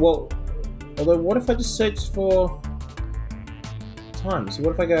 9:05?" Well, although what if I just search for time? So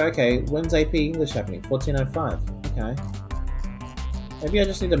what if I go, okay, when's AP English happening? 14:05. Okay. Maybe I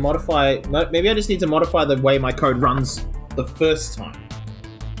just need to modify. Maybe I just need to modify the way my code runs the first time.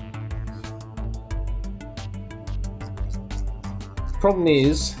 Problem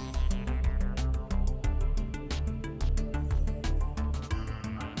is,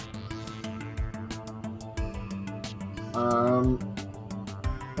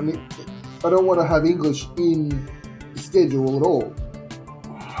 I mean, I don't want to have English in the schedule at all.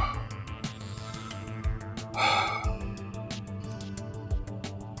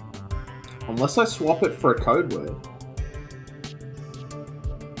 Unless I swap it for a code word.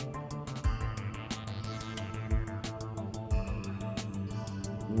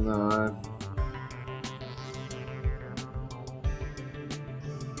 No.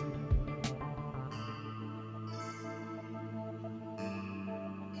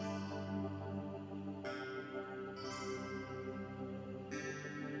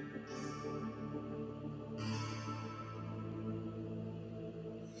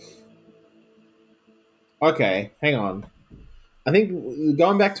 Okay, hang on. I think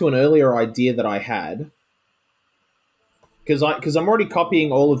going back to an earlier idea that I had, because I'm already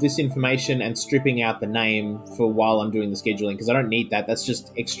copying all of this information and stripping out the name for while I'm doing the scheduling, because I don't need that. That's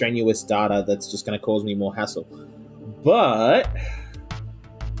just extraneous data that's just going to cause me more hassle. But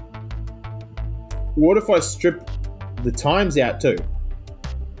what if I strip the times out too?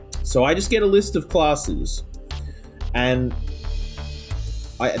 So I just get a list of classes, and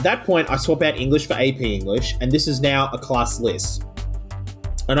at that point, I swap out English for AP English, and this is now a class list.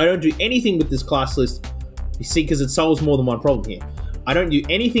 And I don't do anything with this class list, you see, because it solves more than one problem here. I don't do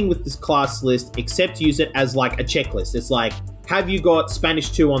anything with this class list except use it as like a checklist. It's like, have you got Spanish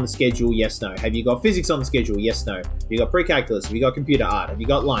 2 on the schedule? Yes, no. Have you got physics on the schedule? Yes, no. Have you got pre-calculus? Have you got computer art? Have you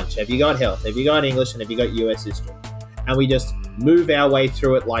got lunch? Have you got health? Have you got English? And have you got US history? And we just move our way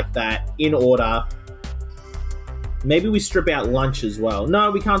through it like that in order. Maybe we strip out lunch as well.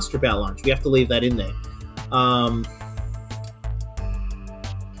 No, we can't strip out lunch. We have to leave that in there. But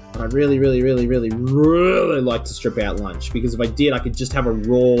I'd really like to strip out lunch, because if I did, I could just have a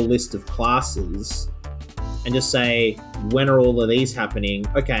raw list of classes and just say, when are all of these happening?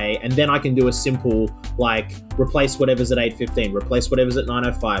 Okay, and then I can do a simple, like, replace whatever's at 8:15, replace whatever's at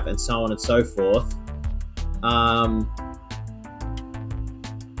 9:05, and so on and so forth.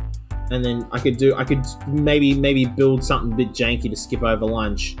 And then I could maybe build something a bit janky to skip over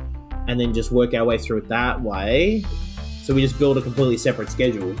lunch, and then just work our way through it that way. So we just build a completely separate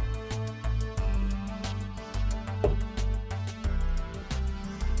schedule.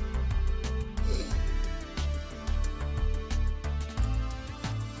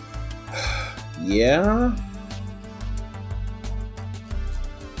 Yeah.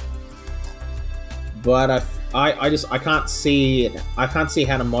 But I can't see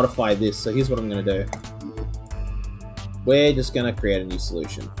how to modify this, so here's what I'm gonna do. We're just gonna create a new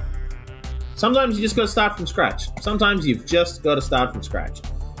solution. Sometimes you just gotta start from scratch. Sometimes you've just gotta start from scratch.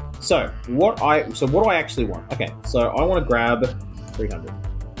 So what do I actually want? Okay, so I wanna grab 300.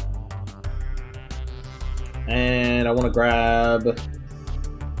 And I wanna grab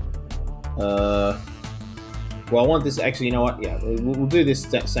well, I want this, actually, you know what? Yeah, we'll do this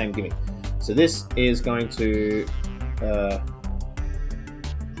same gimmick. So this is going to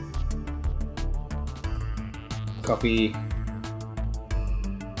copy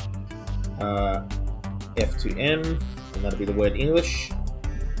F to M, and that'll be the word English.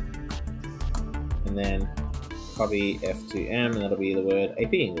 And then copy F to M, and that'll be the word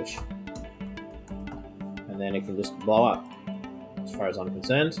AP English. And then it can just blow up, as far as I'm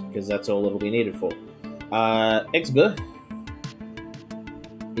concerned, because that's all it'll be needed for. Exba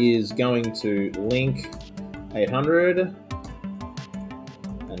is going to link 800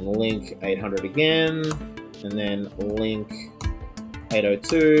 and link 800 again, and then link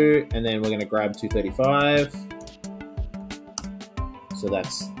 802, and then we're going to grab 235. So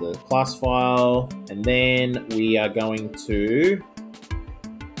that's the class file, and then we are going to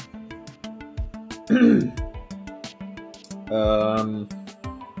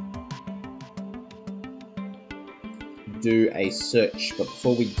do a search, but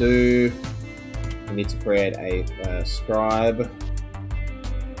before we do, we need to create a scribe,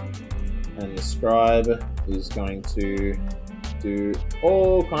 and the scribe is going to do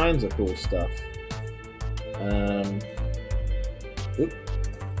all kinds of cool stuff.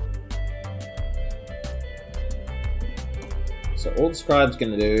 So all the scribe's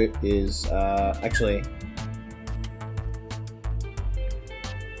going to do is actually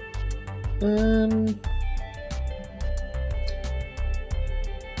I'm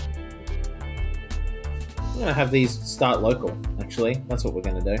going to have these start local, actually. That's what we're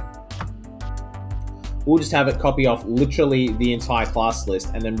going to do. We'll just have it copy off literally the entire class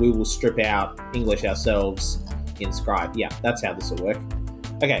list, and then we will strip out English ourselves in Scribe. Yeah, that's how this will work.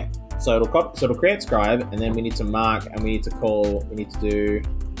 Okay, so it'll create Scribe, and then we need to mark, and we need to do,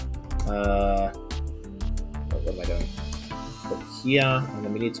 what am I doing? Put here, and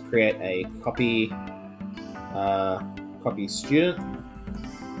then we need to create a copy student.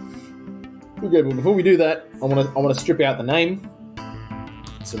 Okay, but before we do that, I want to strip out the name.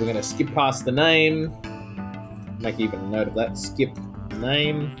 So we're going to skip past the name. Make even a note of that. Skip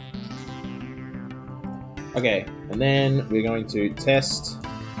name. Okay, and then we're going to test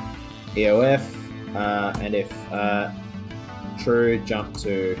EOF, and if true, jump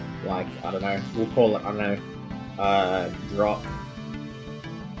to, like, I don't know, we'll call it, I don't know, drop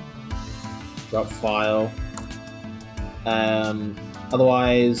file.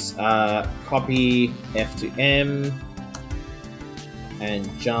 Otherwise, copy F to M and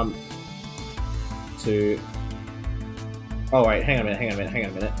jump to. Oh wait, hang on a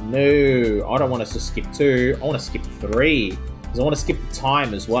minute. No, I don't want us to skip 2. I want to skip 3 because I want to skip the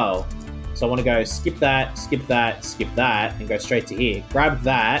time as well. So I want to go skip that, skip that, skip that, and go straight to here. Grab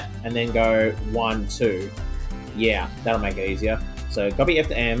that and then go 1, 2. Yeah, that'll make it easier. So copy F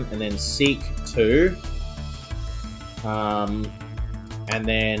to M and then seek 2. And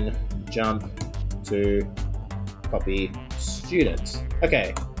then jump to copy student.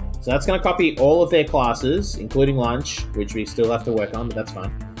 Okay, so that's going to copy all of their classes, including lunch, which we still have to work on, but that's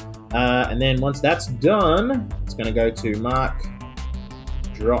fine. And then once that's done, it's going to go to mark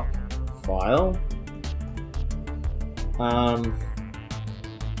drop file. But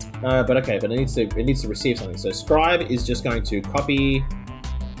it needs to receive something. So scribe is just going to copy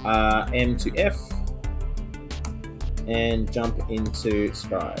M to F and jump into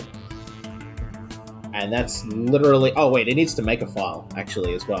scribe. And that's literally... Oh, wait, it needs to make a file,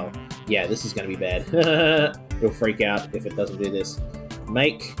 actually, as well. Yeah, this is going to be bad. It'll freak out if it doesn't do this.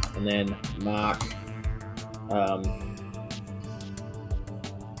 Make, and then mark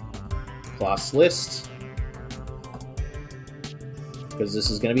class list. Because this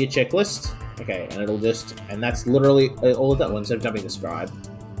is going to be a checklist. Okay, and it'll just... And that's literally all of that. Instead of jumping to scribe,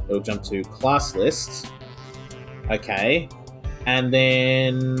 it'll jump to class list. Okay. And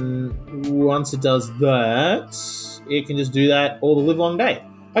then once it does that, it can just do that all the livelong day.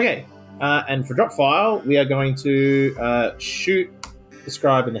 Okay, and for drop file, we are going to shoot the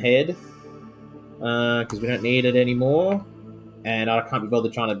scribe in the head because we don't need it anymore. And I can't be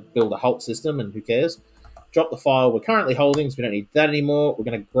bothered trying to build a halt system, and who cares. Drop the file we're currently holding, so we don't need that anymore. We're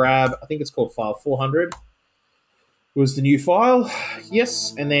going to grab, I think it's called file 400. Was the new file.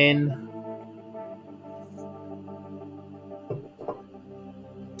 Yes, and then...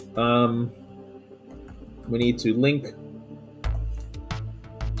 we need to link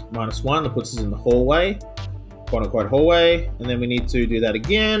 -1 that puts us in the hallway, quote unquote hallway, and then we need to do that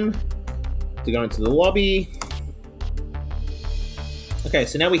again to go into the lobby. Okay,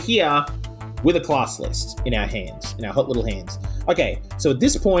 so now we're here with a class list in our hands, in our hot little hands. Okay, so at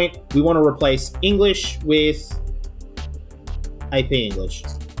this point, we want to replace English with AP English.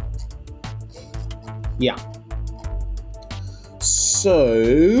 Yeah.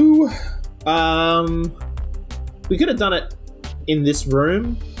 So, we could have done it in this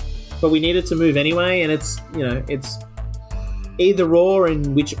room, but we needed to move anyway, and it's, you know, it's either or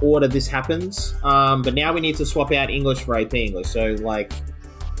in which order this happens. But now we need to swap out English for AP English. So, like,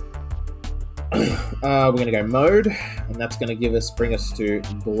 we're going to go mode, and that's going to bring us to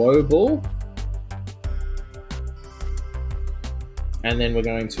global. And then we're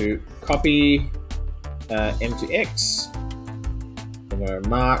going to copy M to X. We're going to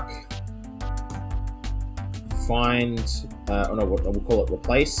mark, find, we'll call it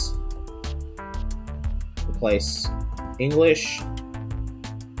replace. Replace English.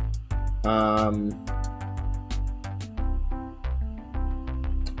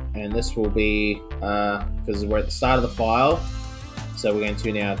 And this will be, because we're at the start of the file, so we're going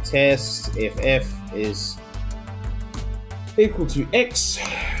to now test if F is equal to X,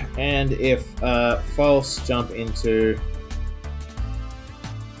 and if false, jump into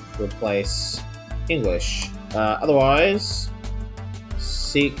replace English. Otherwise,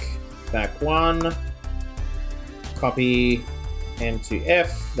 seek back 1, copy M to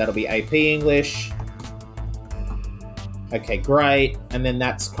F, that'll be AP English. Okay, great, and then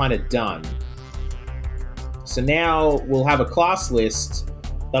that's kind of done. So now we'll have a class list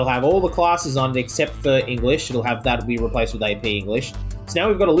that'll have all the classes on it except for English. It'll have that be replaced with AP English. So now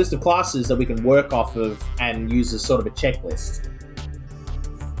we've got a list of classes that we can work off of and use as sort of a checklist.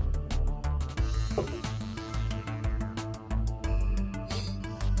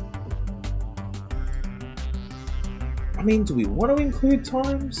 I mean, do we want to include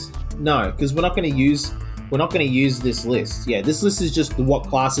times? No, because we're not going to use this list. Yeah, this list is just what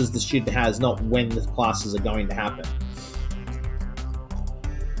classes the student has, not when the classes are going to happen.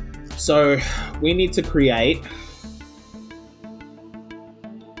 So we need to create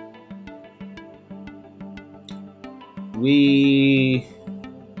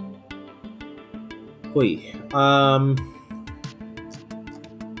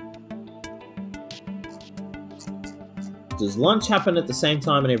Does lunch happen at the same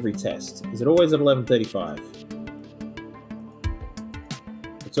time in every test? Is it always at 11:35?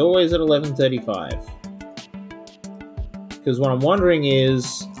 It's always at 11:35. Because what I'm wondering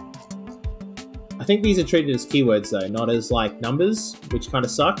is, I think these are treated as keywords though, not as like numbers, which kind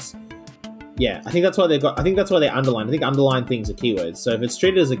of sucks. Yeah, I think that's why they've got. I think that's why they're underlined. I think underlined things are keywords. So if it's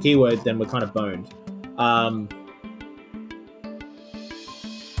treated as a keyword, then we're kind of boned.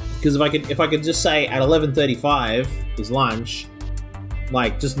 Because if I could just say at 11:35 is lunch,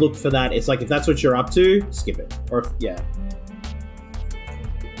 like just look for that. It's like if that's what you're up to, skip it. Or if, yeah.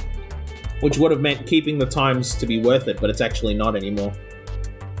 Which would have meant keeping the times to be worth it, but it's actually not anymore.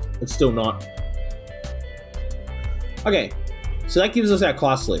 It's still not. Okay, so that gives us our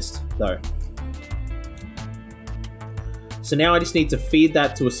class list, though. So now I just need to feed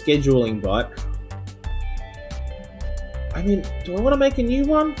that to a scheduling bot. I mean, do I want to make a new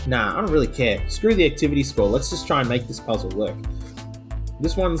one? Nah, I don't really care. Screw the activity score. Let's just try and make this puzzle work.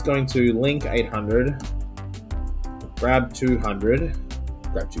 This one's going to link 800, grab 200,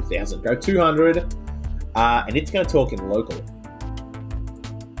 grab 2000, grab 200, and it's going to talk in local.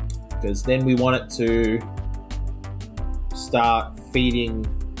 Because then we want it to start feeding,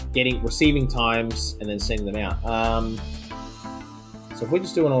 receiving times, and then sending them out. So if we're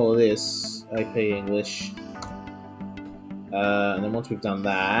just doing all of this, AP English, and then once we've done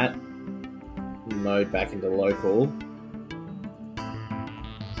that, mode back into local.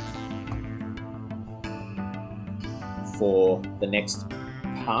 For the next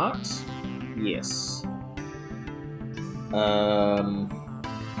part, yes.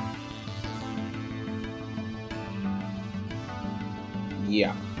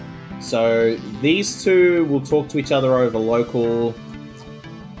 Yeah. So these two will talk to each other over local.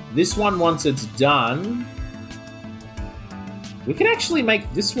 This one, once it's done, we can actually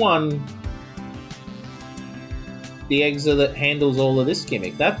make this one the Exa that handles all of this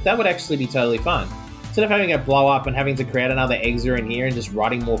gimmick. That would actually be totally fun. Instead of having it blow up and having to create another Exa in here and just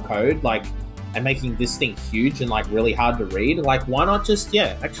writing more code, like, and making this thing huge and like really hard to read, like, why not just,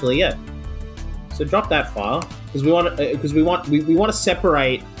 yeah, actually, yeah. So drop that file because we want to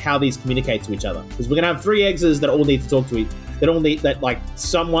separate how these communicate to each other, because we're gonna have 3 Exas that all need to talk to each. That all need that like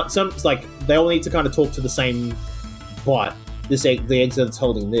they all need to kind of talk to the same bot. The Exa that's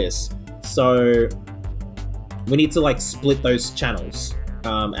holding this. So we need to like split those channels.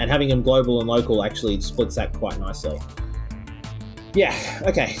 And having them global and local actually splits that quite nicely. Yeah,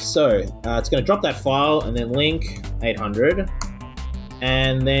 okay, so it's going to drop that file and then link 800.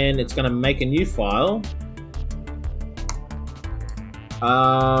 And then it's going to make a new file.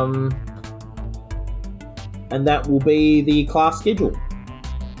 And that will be the class schedule.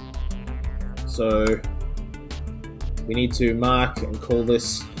 So we need to mark and call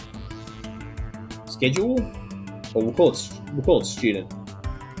this schedule, or we'll call it student.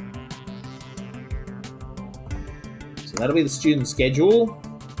 So that'll be the student schedule.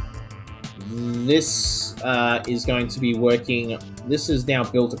 This is going to be working. This is now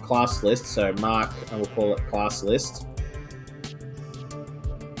built a class list, so mark and we'll call it class list.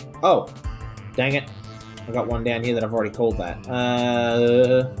 Oh, dang it. I got one down here that I've already called that.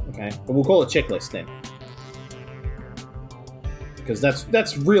 Okay, but we'll call it checklist then. Because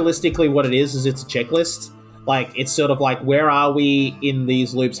that's realistically what it is it's a checklist. Like, it's sort of like, where are we in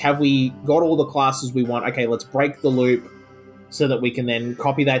these loops? Have we got all the classes we want? Okay, let's break the loop so that we can then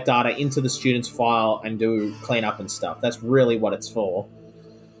copy that data into the student's file and do cleanup and stuff. That's really what it's for.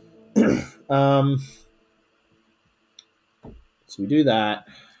 So we do that.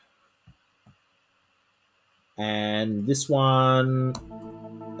 And this one,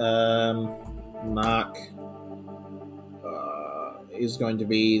 mark, is going to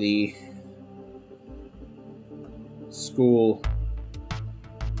be the school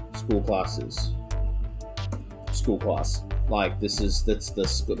classes. School class. Like, that's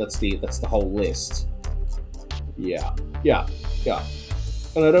the whole list. Yeah.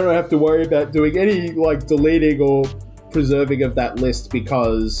 And I don't have to worry about doing any like deleting or preserving of that list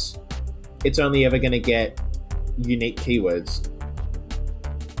because it's only ever going to get unique keywords.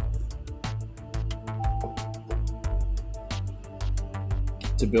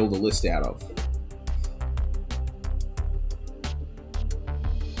 To build a list out of.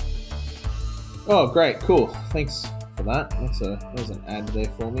 Oh, great, cool. Thanks for that. That was an ad there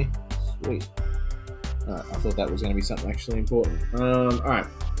for me. Sweet. Alright, I thought that was going to be something actually important. Alright.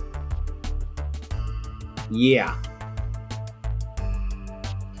 Yeah.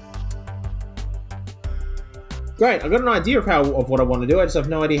 Great, I got an idea of what I want to do, I just have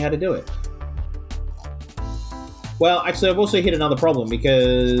no idea how to do it. Well, actually, I've also hit another problem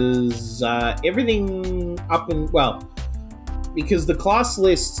because everything up and... Well, because the class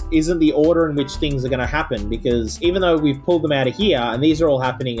list isn't the order in which things are going to happen, because even though we've pulled them out of here, and these are all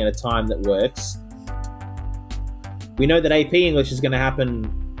happening at a time that works, we know that AP English is going to happen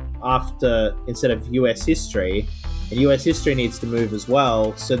after, instead of US History, and US History needs to move as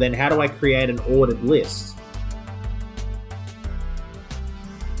well, so then how do I create an ordered list?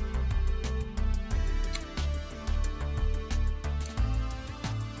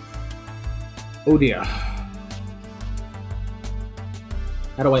 Oh dear.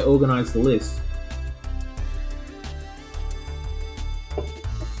 How do I organize the list?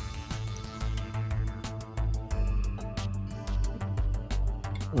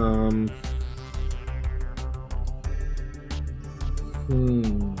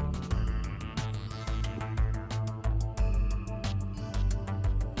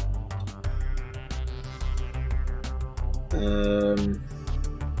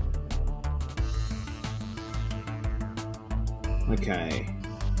 Okay.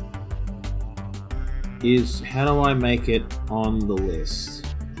 How do I make it on the list?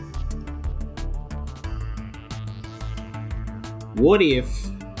 What if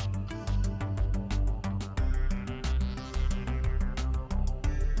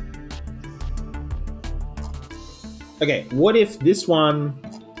this one,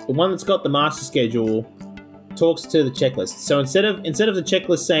 the one that's got the master schedule, talks to the checklist? So instead of the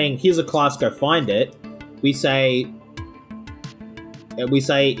checklist saying here's a class, go find it, we say,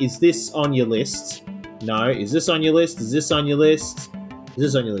 is this on your list? No. Is this on your list? Is this on your list? Is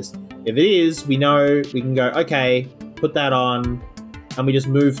this on your list? If it is, we know we can go, okay, put that on, and we just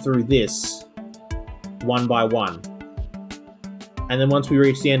move through this one by one. And then once we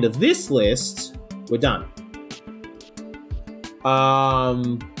reach the end of this list, we're done.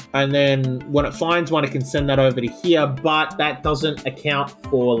 And then when it finds one, it can send that over to here, but that doesn't account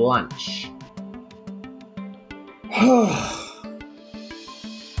for lunch.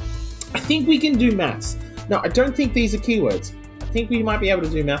 I think we can do maths. No, I don't think these are keywords. I think we might be able to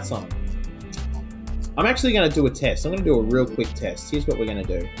do maths on them. I'm actually going to do a test. I'm going to do a real quick test. Here's what we're going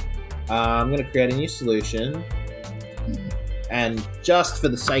to do. I'm going to create a new solution. And just for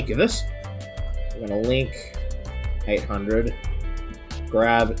the sake of it, we're going to link 800,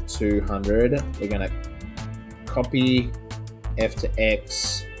 grab 200. We're going to copy F to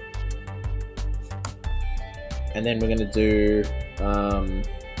X. And then we're going to do...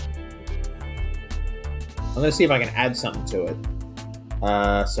 I'm going to see if I can add something to it.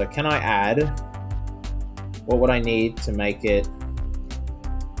 So can I add... What would I need to make it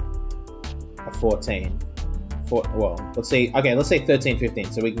a 14? Well, let's see. Okay, let's say 13,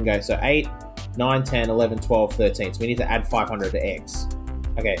 15. So we can go, so 8, 9, 10, 11, 12, 13. So we need to add 500 to X.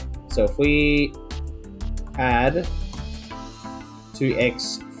 Okay, so if we add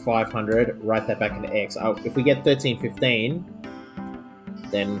 2X 500, write that back into X. If we get 13, 15,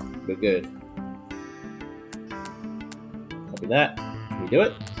 then we're good. Copy that. Can we do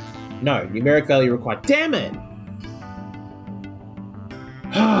it? No, numeric value required. Damn it!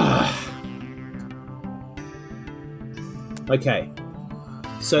 Okay.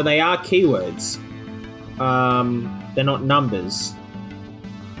 So they are keywords. They're not numbers.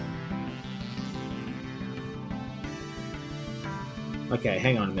 Okay,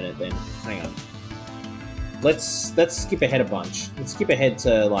 hang on a minute then. Hang on. Let's skip ahead a bunch. Let's skip ahead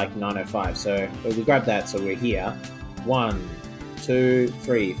to like 905. So we grab that, so we're here. 1, 2,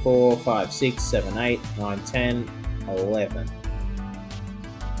 3, 4, 5, 6, 7, 8, 9, 10, 11.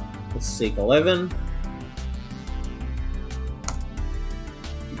 Let's seek 11.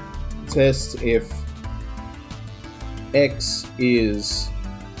 Test if X is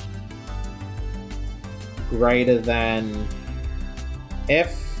greater than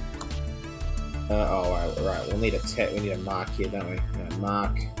F. Right. We'll need we need a mark here, don't we?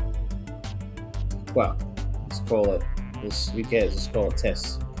 Mark. Well, let's call it. Who cares? Let's call it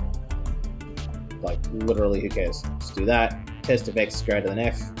test. Like, literally, who cares? Let's do that. Test if X is greater than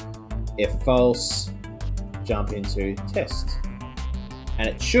F. If false, jump into test. And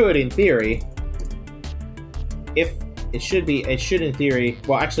it should, in theory, in theory,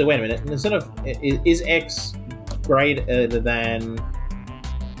 well, actually, wait a minute. Instead of, is X greater than,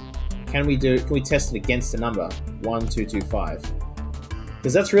 can we test it against a number? 1, 2, 2, 5.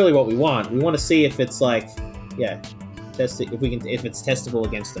 Because that's really what we want. We want to see if it's like, yeah, test it, if it's testable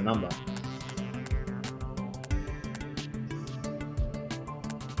against a number.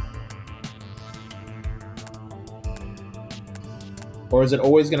 Or is it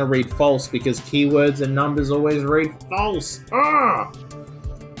always going to read false because keywords and numbers always read false? Ah!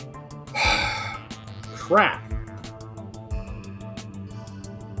 Crap.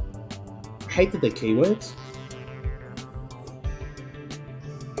 I hate that they're keywords.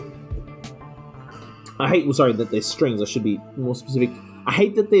 I hate, well, sorry, that they're strings. I should be more specific. I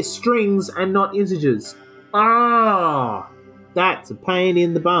hate that they're strings and not integers. Ah, that's a pain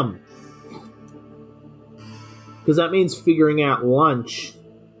in the bum. Because that means figuring out lunch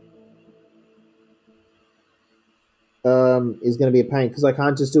is going to be a pain, because I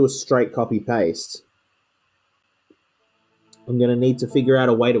can't just do a straight copy-paste. I'm going to need to figure out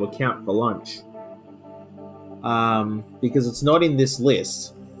a way to account for lunch. Because it's not in this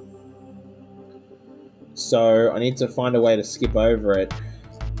list. So I need to find a way to skip over it.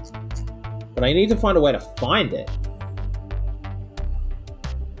 But I need to find a way to find it.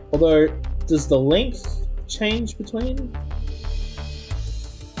 Although, does the length change between?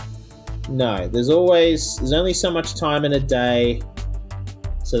 No, there's only so much time in a day.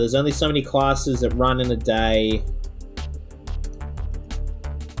 So there's only so many classes that run in a day.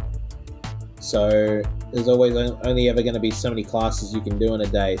 So there's always only ever going to be so many classes you can do in a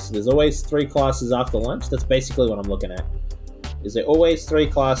day. So there's always 3 classes after lunch. That's basically what I'm looking at. Is there always 3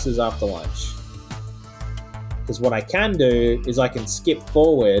 classes after lunch? Because what I can do is I can skip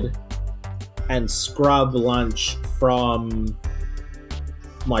forward and scrub lunch from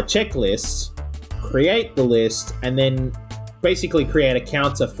my checklist, create the list, and then basically create a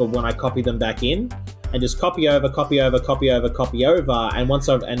counter for when I copy them back in. And just copy over, copy over, copy over, copy over,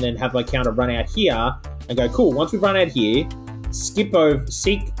 and then have my counter run out here, and go, cool, once we've run out here, skip over,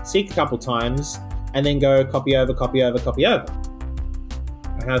 seek a couple times, and then go copy over, copy over, copy over.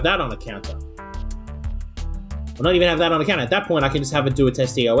 I have that on a counter. I'll not even have that on a counter. At that point, I can just have it do a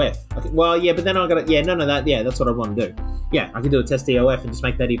test EOF. Okay, well, yeah, but then I'm gonna, yeah, that's what I want to do. Yeah, I can do a test EOF and just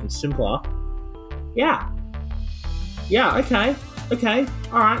make that even simpler. Yeah. Yeah, okay. Okay,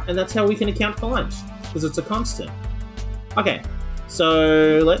 alright, and that's how we can account for lunch. Because it's a constant. Okay,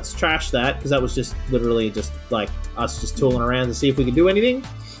 so let's trash that, because that was just literally just like us just tooling around to see if we could do anything.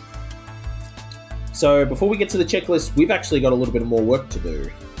 So before we get to the checklist, we've actually got a little bit more work to do.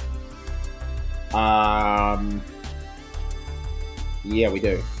 Yeah, we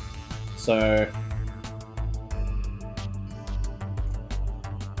do. So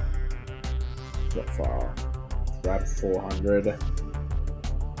what file? Grab 400.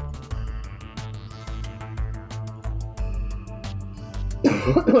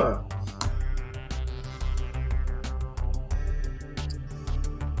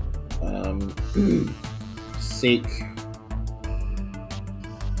 Seek.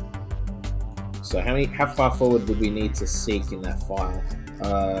 So how far forward would we need to seek in that file?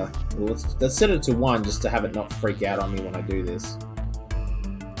 Well, let's set it to 1 just to have it not freak out on me when I do this.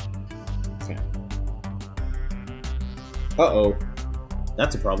 Okay. Uh-oh.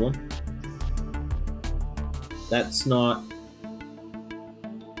 That's a problem. That's not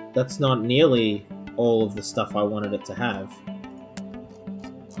nearly all of the stuff I wanted it to have.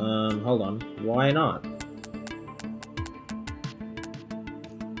 Hold on. Why not?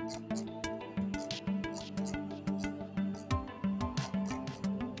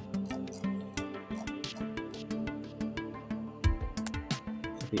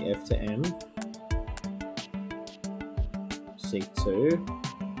 Copy F to M. Seek 2.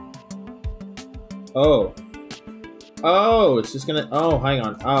 Oh. Oh, it's just gonna... Oh, hang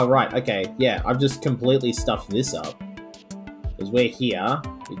on. Oh, right. Okay. Yeah, I've just completely stuffed this up. Because we're here.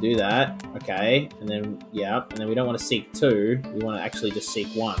 We do that. Okay. And then, yeah. And then we don't want to seek 2. We want to actually just seek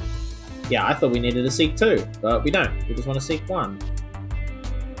 1. Yeah, I thought we needed to seek 2. But we don't. We just want to seek 1.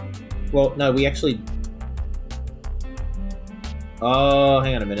 Well, no, we actually... Oh,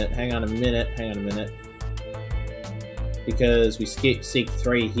 hang on a minute. Hang on a minute. Hang on a minute. Because we seek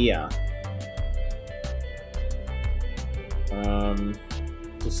 3 here.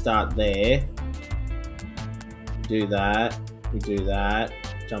 To start there, do that, we do that,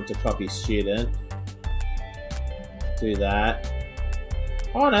 jump to copy student, do that.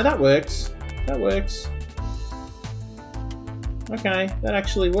 Oh no, that works. That works. Okay, that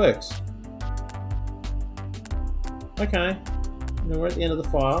actually works. Okay, now we're at the end of the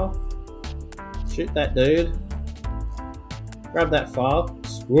file. Shoot that dude. Grab that file.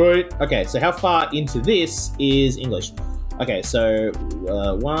 Sweet. Okay, so how far into this is English? Okay, so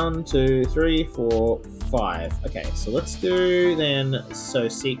 1, 2, 3, 4, 5. Okay, so let's do then, so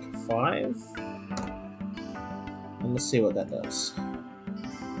seek 5. And let's see what that does.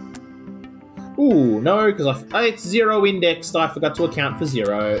 Ooh, no, because it's 0 indexed. I forgot to account for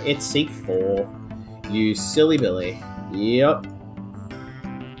 0. It's seek 4. You silly Billy. Yep.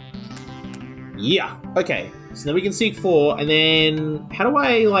 Yeah, okay. So then we can seek 4, and then how do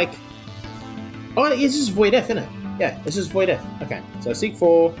I, like... Oh, it's just void F, isn't it? Yeah, it's just void F. Okay, so seek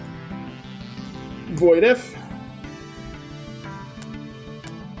 4, void F.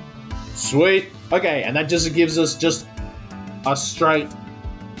 Sweet. Okay, and that just gives us just a straight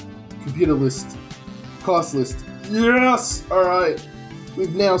computer list, class list. Yes! Alright.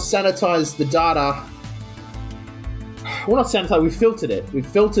 We've now sanitized the data. Well, not sanitized, we filtered it. We've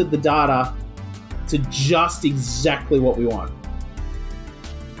filtered the data to just exactly what we want.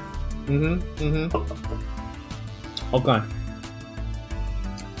 Okay.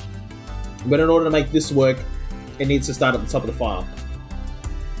 But in order to make this work, it needs to start at the top of the file.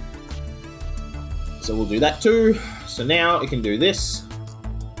 So we'll do that too. So now it can do this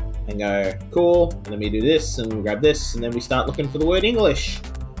and go cool, and then we do this and we'll grab this, and then we start looking for the word English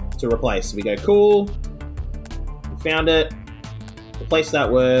to replace. So we go cool, we found it, replace that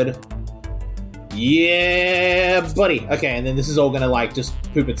word. Yeah, buddy. Okay, and then this is all gonna like just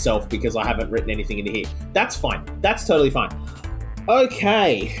poop itself because I haven't written anything into here. That's fine. That's totally fine.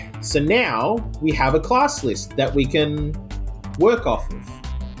 Okay, so now we have a class list that we can work off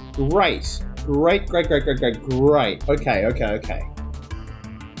of. Great. Great. Okay.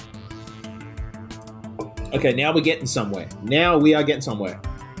 Okay, now we're getting somewhere. Now we are getting somewhere.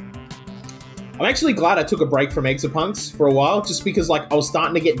 I'm actually glad I took a break from Exapunks for a while, just because like I was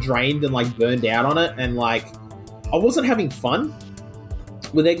starting to get drained and like burned out on it, and like I wasn't having fun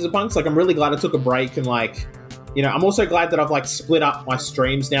with Exapunks. Like I'm really glad I took a break, and like, you know, I'm also glad that I've like split up my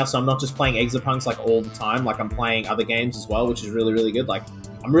streams now, so I'm not just playing Exapunks like all the time. Like I'm playing other games as well, which is really, really good. Like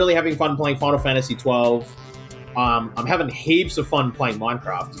I'm really having fun playing Final Fantasy 12. I'm having heaps of fun playing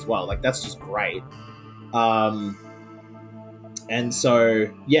Minecraft as well. Like that's just great. And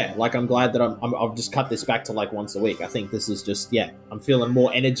so yeah, like I'm glad that I've just cut this back to like once a week. I think this is just, yeah, I'm feeling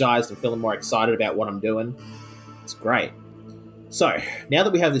more energized. I'm feeling more excited about what I'm doing. It's great. So now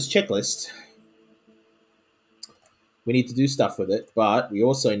that we have this checklist, we need to do stuff with it, but we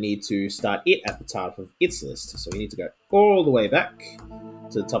also need to start it at the top of its list. So we need to go all the way back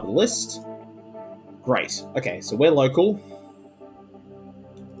to the top of the list. Great. Okay, so we're local.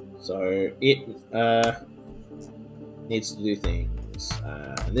 So it needs to do things.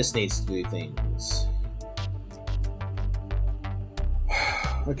 And this needs to do things.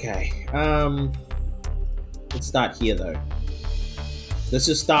 Okay. Let's start here though. Let's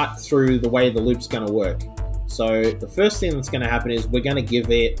just start through the way the loop's going to work. So the first thing that's going to happen is we're going to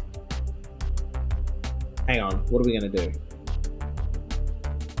give it... Hang on, what are we going to do?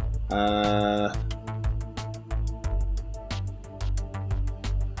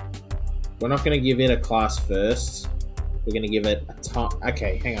 We're not going to give it a class first. We're going to give it a time.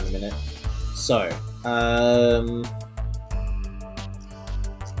 Okay, hang on a minute. So,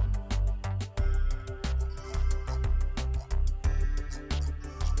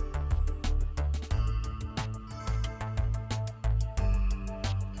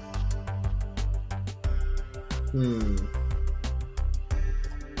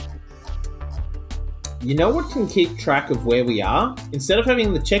 you know what can keep track of where we are? Instead of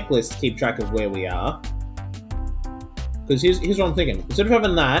having the checklist keep track of where we are, because here's what I'm thinking. Instead of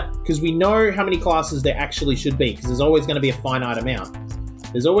having that, because we know how many classes there actually should be, because there's always going to be a finite amount.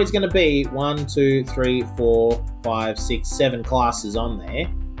 There's always going to be 1, 2, 3, 4, 5, 6, 7 classes on there.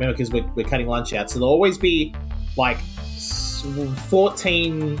 Remember, because we're cutting lunch out, so there'll always be like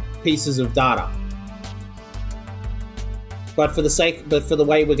 14 pieces of data. But for the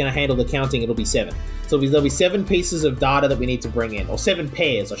way we're going to handle the counting, it'll be 7. So there'll be 7 pieces of data that we need to bring in, or 7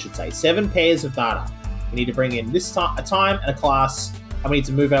 pairs, I should say. 7 pairs of data. We need to bring in this a time and a class, and we need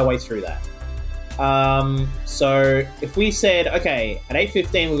to move our way through that. So if we said, okay, at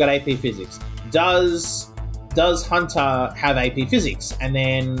 8:15 we've got AP Physics. Does Hunter have AP Physics? And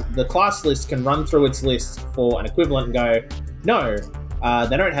then the class list can run through its list for an equivalent and go, no,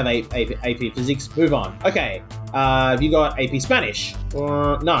 they don't have AP Physics, move on. Okay, have you got AP Spanish?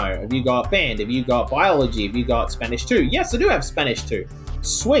 No. Have you got Band? Have you got Biology? Have you got Spanish 2? Yes, I do have Spanish 2.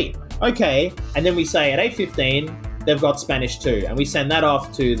 Sweet. Okay, and then we say at 8:15, they've got Spanish 2, and we send that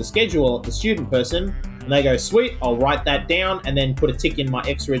off to the schedule, the student person, and they go, sweet, I'll write that down, and then put a tick in my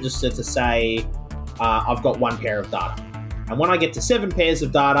X register to say, I've got 1 pair of data. And when I get to 7 pairs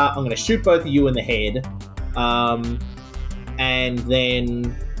of data, I'm going to shoot both of you in the head, and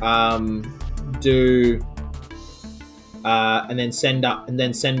then send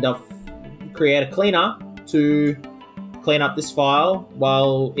off, create a cleaner to clean up this file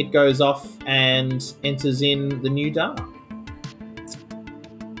while it goes off and enters in the new data.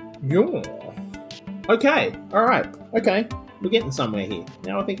 Yeah. Okay. All right. Okay. We're getting somewhere here.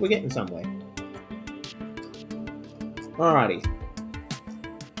 Now I think we're getting somewhere. Alrighty.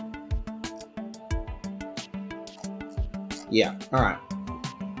 Yeah. All right.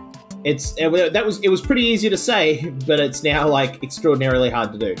 It was pretty easy to say, but it's now like extraordinarily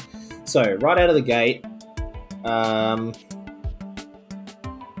hard to do. So right out of the gate, I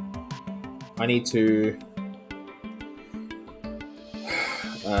need to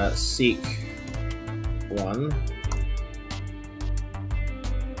seek one.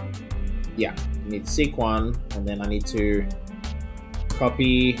 Yeah, I need to seek one, and then I need to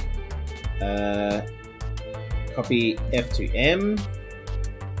copy copy F to M,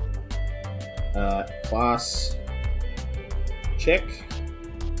 class check,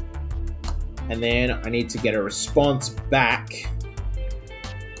 and then I need to get a response back,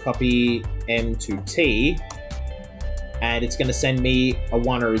 copy M to T, and it's going to send me a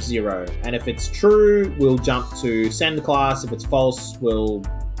 1 or a 0. And if it's true, we'll jump to send class. If it's false, we'll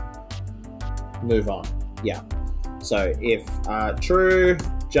move on. Yeah. So if true,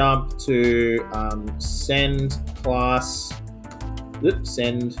 jump to send class. Oops,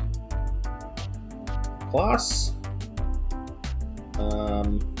 send class.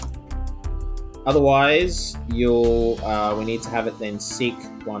 Otherwise, you'll we need to have it then seek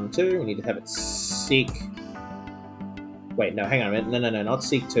 1, 2. We need to have it seek. Wait, no, hang on a minute. No, not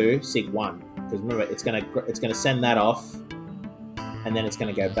seek 2, seek 1. Because remember, it's gonna send that off, and then it's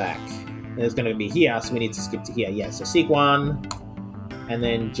gonna go back. And it's gonna be here, so we need to skip to here. Yeah, so seek 1, and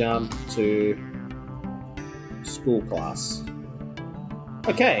then jump to school class.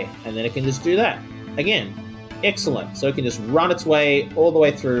 Okay, and then it can just do that again. Excellent. So it can just run its way all the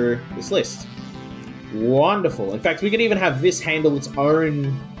way through this list. Wonderful. In fact, we could even have this handle its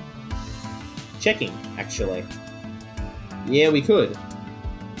own checking, actually. Yeah, we could.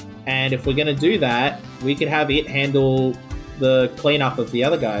 And if we're going to do that, we could have it handle the cleanup of the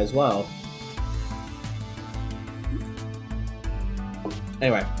other guy as well.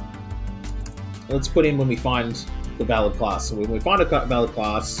 Anyway, let's put in when we find the valid class. So when we find a valid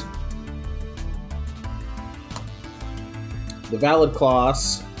class,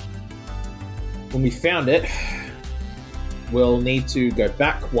 when we found it, we'll need to go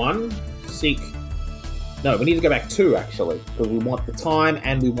back 1, seek. No, we need to go back 2 actually, because we want the time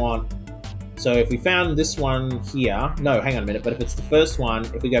and we want. So if we found this one here, no, hang on a minute. But if it's the first one,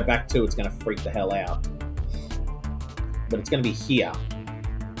 if we go back 2, it's going to freak the hell out. But it's going to be here.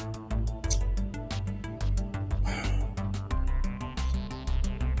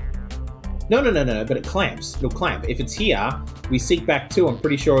 No, but it clamps. It'll clamp. If it's here, we seek back 2, I'm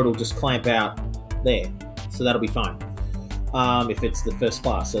pretty sure it'll just clamp out there. So that'll be fine. If it's the first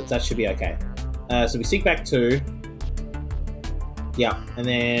class, so that should be okay. So we seek back 2. Yeah, and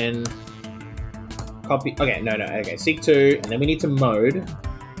then copy. Okay, no, okay. Seek 2, and then we need to mode.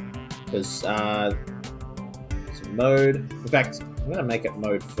 Because, so mode. In fact, I'm going to make it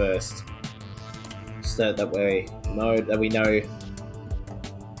mode first. So that way, mode, that we know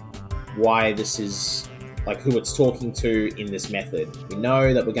why this is, like, who it's talking to in this method. We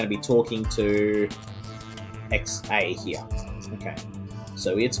know that we're going to be talking to XA here. Okay.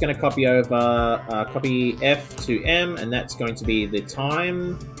 So it's going to copy over, copy F to M, and that's going to be the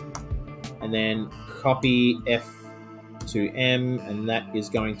time. And then copy F to M, and that is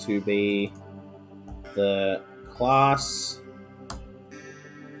going to be the class.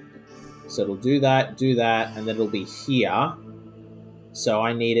 So it'll do that, and then it'll be here. So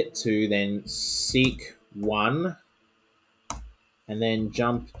I need it to then seek 1, and then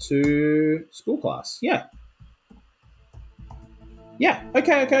jump to school class. Yeah. Yeah,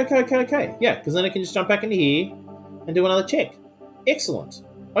 okay. Yeah, because then it can just jump back into here and do another check. Excellent.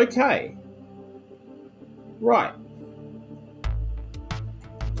 Okay. Right.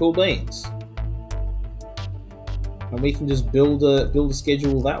 Cool beans. And we can just build a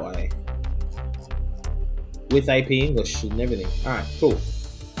schedule that way. With AP English and everything. Alright, cool.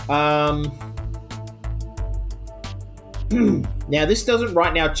 Now, this doesn't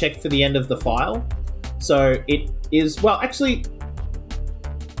right now check for the end of the file. So it is, well, actually,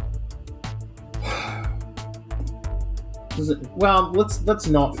 well, let's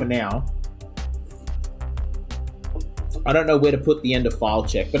not for now. I don't know where to put the end of file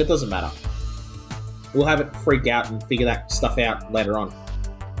check, but it doesn't matter. We'll have it freak out and figure that stuff out later on.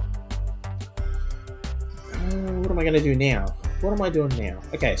 What am I going to do now? What am I doing now?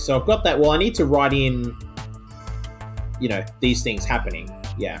 Okay, so I've got that. Well, I need to write in, you know, these things happening.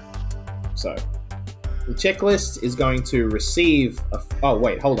 Yeah. So the checklist is going to receive a... Oh,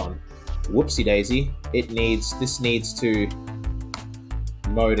 wait, hold on. Whoopsie daisy. This needs to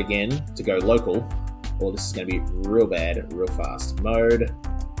mode again to go local. Or this is going to be real bad, real fast. Mode,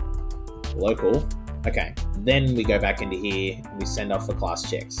 local. Okay, then we go back into here and we send off the class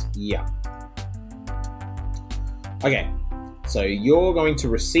checks. Yeah. Okay, so you're going to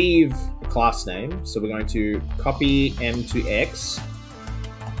receive a class name. So we're going to copy M to X.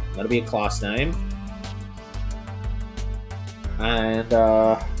 that'll be a class name. And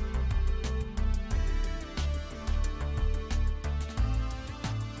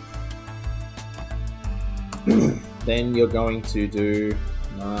then you're going to do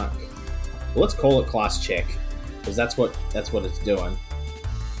mark. Well, let's call it class check, because that's what it's doing.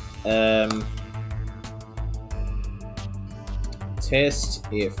 Test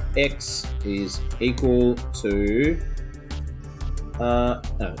if x is equal to no,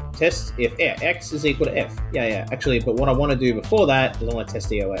 test if x is equal to f. Yeah, actually, but what I want to do before that is I want to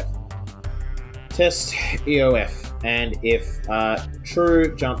test EOF. Test EOF, and if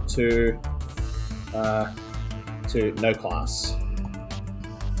true, jump to no class.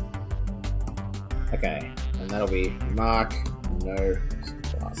 Okay, and that'll be mark no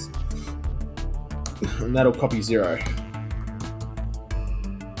class, and that'll copy 0.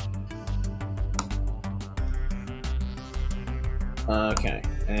 Okay,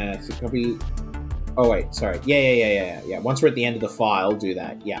 so copy. Oh wait, sorry. Yeah. Once we're at the end of the file, do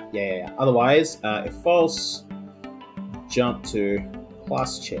that. Yeah. Otherwise, if false, jump to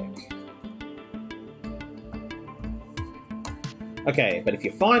class check. Okay, but if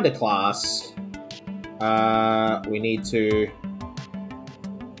you find a class, we need to.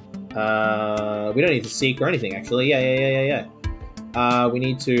 We don't need to seek or anything, actually. Yeah. We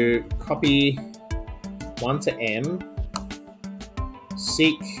need to copy 1 to m.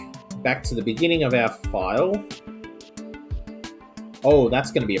 Seek back to the beginning of our file. Oh,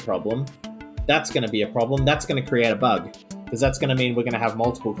 that's going to be a problem. That's going to be a problem. That's going to create a bug, because that's going to mean we're going to have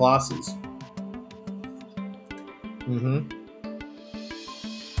multiple classes.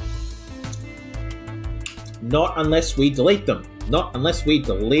 Not unless we delete them. Not unless we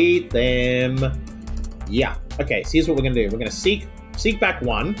delete them. Yeah. Okay, so here's what we're going to do. We're going to seek back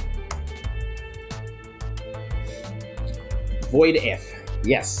 1. Void f.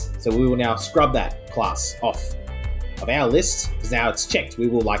 Yes. So we will now scrub that class off of our list, because now it's checked. We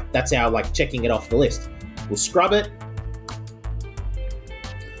will that's our checking it off the list. We'll scrub it.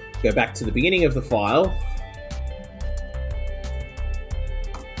 Go back to the beginning of the file.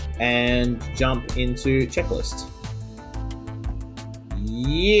 And jump into checklist.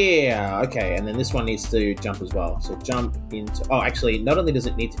 Yeah, okay, and then this one needs to jump as well. So jump into, oh, actually, not only does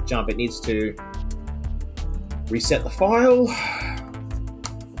it need to jump, it needs to reset the file.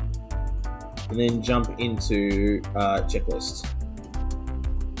 And then jump into checklist.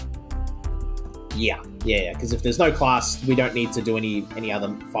 Yeah, because if there's no class, we don't need to do any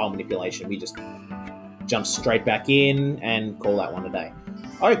other file manipulation. We just jump straight back in and call that one a day.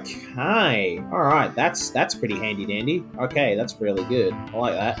 Okay, all right, that's pretty handy dandy. Okay, that's really good. I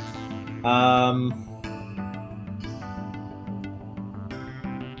like that.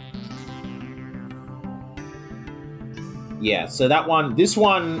 Yeah, so this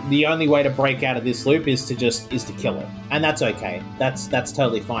one, the only way to break out of this loop is to kill it, and that's okay. That's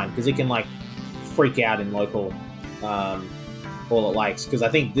totally fine, because it can freak out in local all it likes. Because I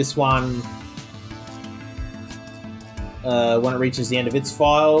think this one, when it reaches the end of its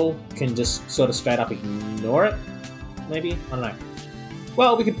file, can just sort of straight up ignore it. Maybe, I don't know.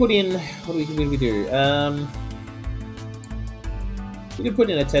 Well, we could put in, what do we do? We could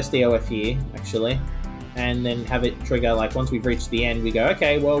put in a test EOF here, actually. And then have it trigger, once we've reached the end, we go,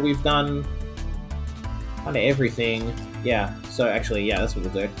 okay, well, we've done kind of everything. Yeah, so actually, yeah, that's what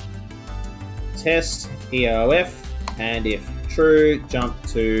we'll do. Test EOF, and if true, jump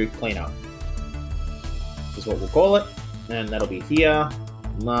to cleanup. Is what we'll call it. And that'll be here,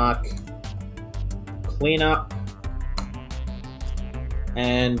 mark cleanup.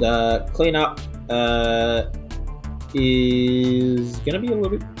 And cleanup is going to be a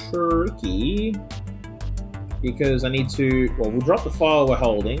little bit tricky, because I need to, well, we'll drop the file we're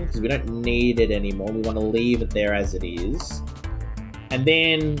holding, because we don't need it anymore. We want to leave it there as it is. And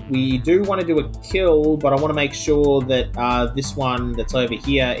then we do want to do a kill, but I want to make sure that this one that's over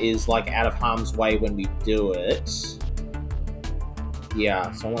here is out of harm's way when we do it.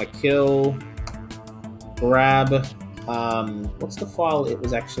 Yeah, so I want to kill, grab, what's the file it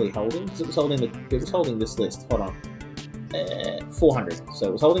was actually holding? Because it was holding this list. Hold on. 400. So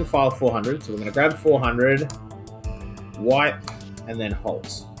it was holding file 400. So we're going to grab 400, wipe, and then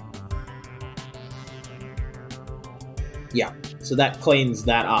halt. Yeah, so that cleans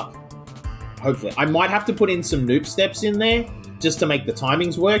that up. Hopefully. I might have to put in some noob steps in there just to make the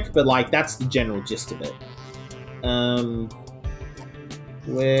timings work, but that's the general gist of it.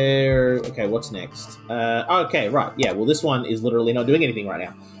 Okay, what's next? Okay, right. Yeah, well, this one is literally not doing anything right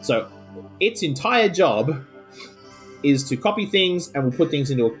now. So its entire job is to copy things, and we'll put things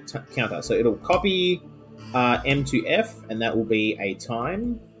into a counter. So it'll copy M to F, and that will be a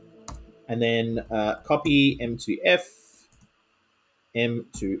time. and then copy M to F,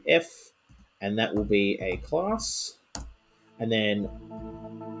 and that will be a class. And then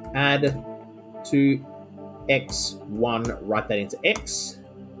add to x1, write that into x.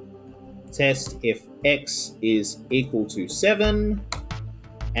 Test if x is equal to 7,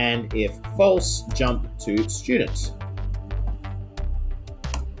 and if false, jump to student.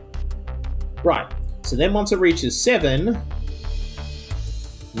 Right, so then once it reaches 7,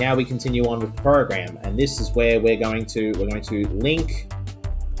 now we continue on with the program, and this is where we're going to link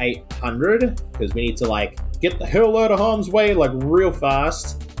 800, because we need to like get the hell out of harm's way like real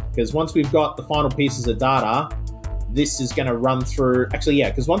fast, because once we've got the final pieces of data, this is going to run through, actually yeah,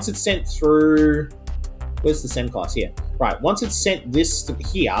 because once it's sent through, where's the send class here? Right, once it's sent this to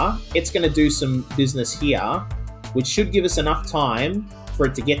here, it's going to do some business here, which should give us enough time for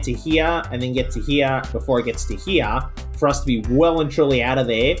it to get to here and then get to here before it gets to here, for us to be well and truly out of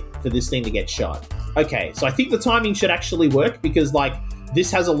there for this thing to get shot. Okay, so I think the timing should actually work, because like this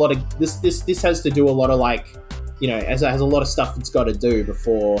has a lot of this has to do a lot of like, you know, as it has a lot of stuff it's got to do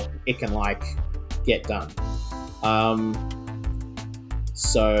before it can like get done.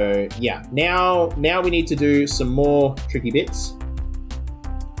 So yeah, now we need to do some more tricky bits.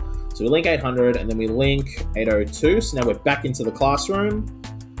 So we link 800 and then we link 802. So now we're back into the classroom.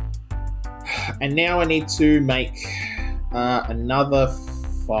 And now I need to make another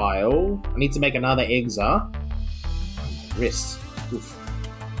file. I need to make another Exa. Wrist. Oof.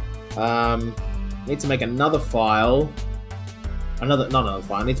 I need to make another file. I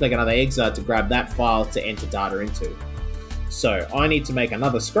need to make another Exa to grab that file to enter data into. So I need to make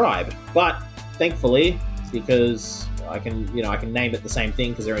another scribe, but thankfully, because I can name it the same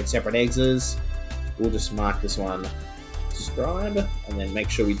thing because they're in separate Exas, we'll just mark this one scribe and then make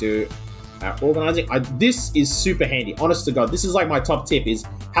sure we do our organizing. This is super handy, honest to God. This is like my top tip, is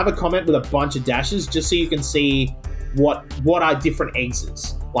have a comment with a bunch of dashes just so you can see what are different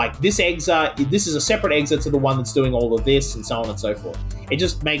Exas. Like this Exa, this is a separate Exa to the one that's doing all of this, and so on and so forth. It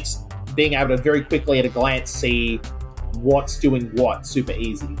just makes being able to very quickly at a glance see what's doing what super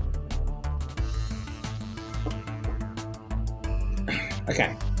easy.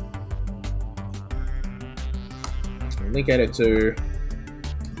 Okay. Link 802,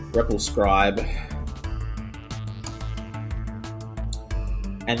 REPL scribe,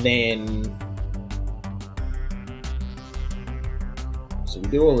 and then so we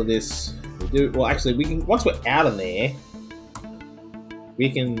do all of this. Well, actually, we can, once we're out of there, we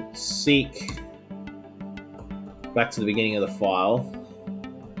can seek back to the beginning of the file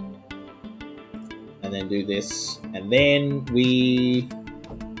and then do this, and then we,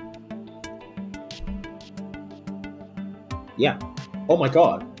 yeah, oh my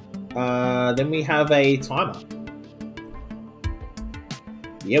god, then we have a timer.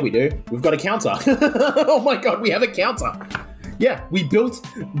 Yeah, we do. We've got a counter. Oh my god, we have a counter. Yeah, we built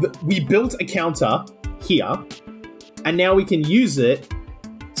a counter here, and now we can use it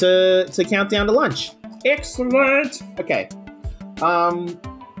to count down to lunch. Excellent. Okay.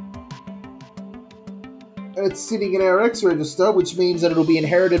 It's sitting in our X register, which means that it'll be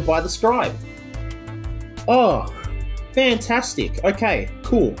inherited by the scribe. Oh, fantastic. Okay,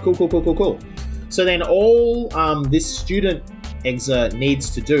 cool. So then all this student Exa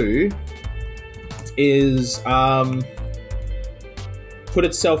needs to do is put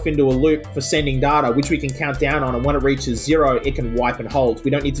itself into a loop for sending data, which we can count down on, and when it reaches 0, it can wipe and hold.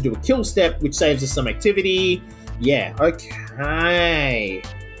 We don't need to do a kill step, which saves us some activity. Yeah, okay.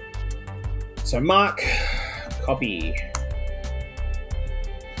 So mark, copy.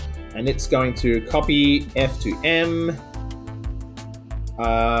 And it's going to copy F to M.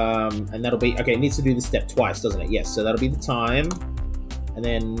 And that'll be, okay, it needs to do this step twice, doesn't it? Yes, so that'll be the time. And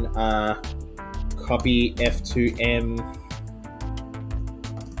then copy F to M.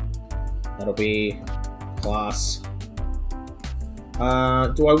 That'll be class.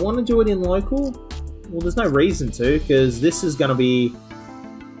 Do I want to do it in local? Well, there's no reason to, because this is going to be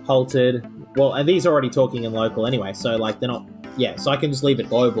halted. Well, and these are already talking in local anyway, so like they're not, yeah, so I can just leave it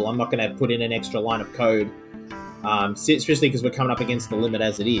global. I'm not going to put in an extra line of code, especially because we're coming up against the limit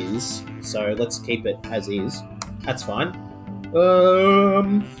as it is. So let's keep it as is. That's fine. So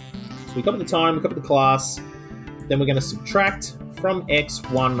we copy the time, we copy the class, then we're going to subtract from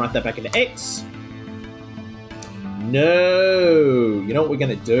x1, write that back into x. No! You know what we're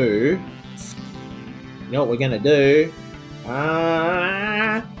going to do?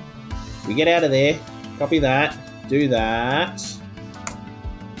 We get out of there, copy that, do that,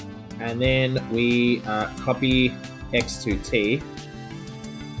 and then we copy x to t,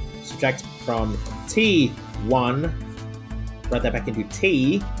 subtract from t1, write that back into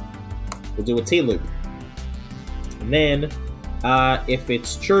t, we'll do a T loop. And then, if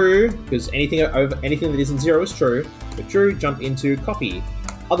it's true, because anything that isn't 0 is true, if true, jump into copy.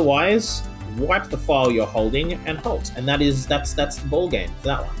 Otherwise, wipe the file you're holding and halt. And that's the ball game for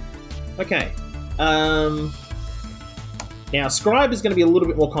that one. Okay. Now, scribe is going to be a little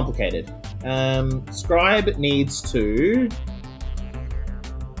bit more complicated. Scribe needs to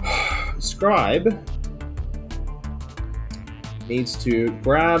grab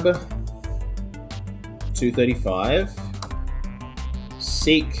 235,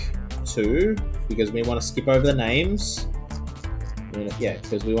 seek 2, because we want to skip over the names. Yeah,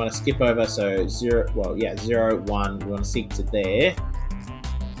 because we want to skip over, so 0, 1, we want to seek to there.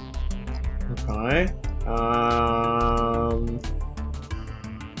 Okay.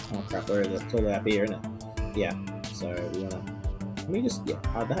 Oh crap, where is it? It's all the way up here, isn't it? Yeah, so we want to... Can we just... Yeah,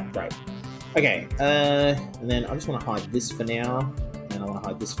 hide that? Great. Okay, and then I just want to hide this for now, and I want to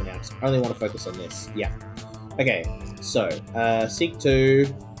hide this for now, because I only want to focus on this. Yeah. Okay, so, seek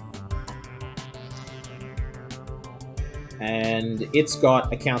 2... And it's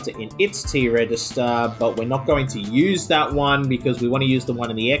got a counter in its T register, but we're not going to use that one because we want to use the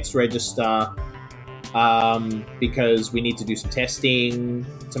one in the X register, because we need to do some testing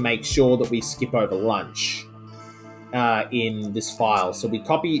to make sure that we skip over lunch in this file. So we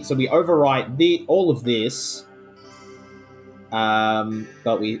overwrite all of this,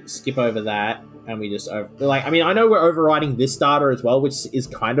 but we skip over that, and we just I know we're overwriting this data as well, which is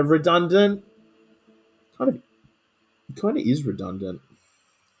kind of redundant. It kind of is redundant.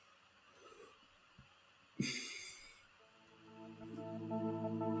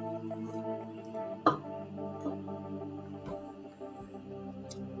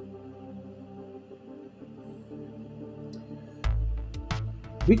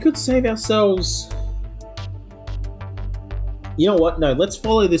 We could save ourselves... You know what? No, let's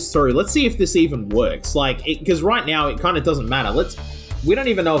follow this through. Let's see if this even works. Because right now it kind of doesn't matter. We don't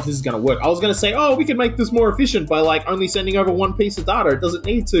even know if this is going to work. I was going to say, oh, we can make this more efficient by, only sending over one piece of data. It doesn't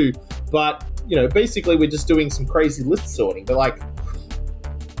need to. But, basically we're just doing some crazy list sorting. But,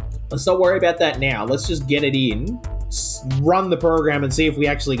 let's not worry about that now. Let's just get it in, run the program, and see if we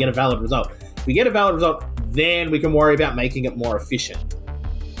actually get a valid result. If we get a valid result, then we can worry about making it more efficient.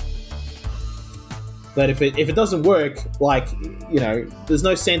 But if it doesn't work, there's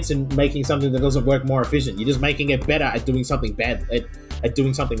no sense in making something that doesn't work more efficient. You're just making it better at doing something bad, at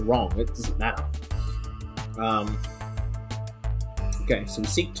doing something wrong. It doesn't matter. Okay, so we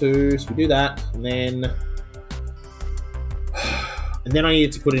seek 2, so we do that, and then I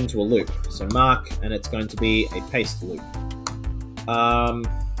need to put it into a loop. So mark, and it's going to be a paste loop.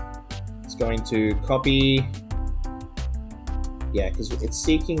 It's going to copy. Yeah, because it's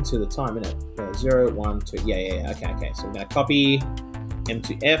seeking to the time, isn't it? 0, 1, 2. Yeah. Okay. So we're going to copy M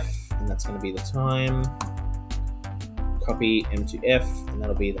to F, and that's going to be the time. Copy M to F, and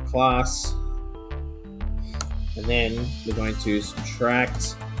that'll be the class. And then we're going to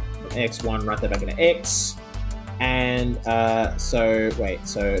subtract from X1, write that back into X. And so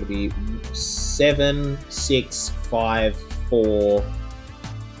it'll be 7, 6, 5, 4.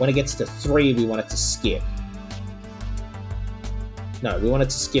 When it gets to 3, we want it to skip. No, we want it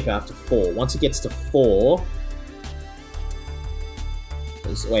to skip after 4. Once it gets to 4...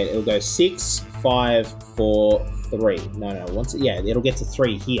 Wait, it'll go 6, 5, 4, 3. No. It'll get to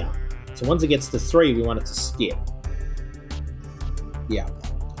 3 here. So once it gets to 3, we want it to skip. Yeah.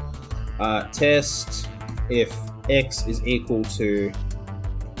 Test if X is equal to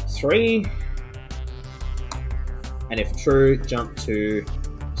 3. And if true, jump to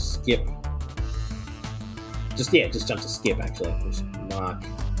skip. Just jump to skip, actually. Just mark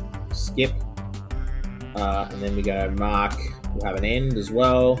skip. And then we go mark, we'll have an end as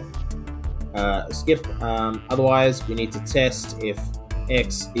well. Skip. Otherwise, we need to test if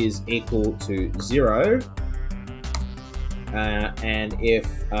X is equal to 0. And if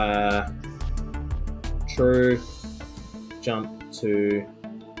true, jump to...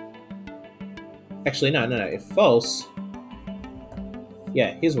 Actually, no. If false...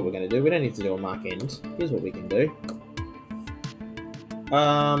 Yeah, here's what we're going to do. We don't need to do a mark end. Here's what we can do.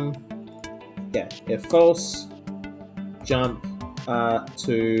 Yeah, if false, jump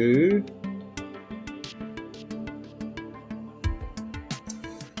to...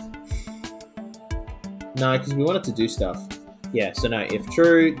 No, because we want it to do stuff. Yeah, so no, if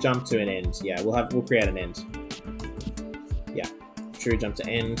true, jump to an end. Yeah, we'll create an end. Yeah, true, jump to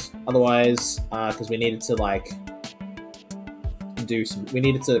end. Otherwise, because we needed to we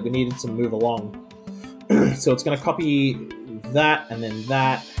needed to move along. So it's going to copy that and then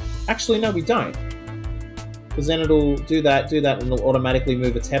that. Actually, no, we don't, because then it'll do that, and it'll automatically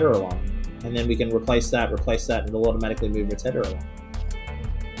move its header along. and then we can replace that, and it'll automatically move its header along.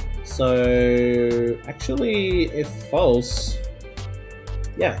 So, actually, if false,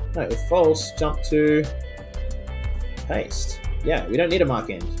 yeah, no, if false, jump to paste. Yeah, we don't need a mark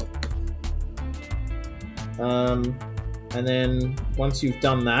end. And then once you've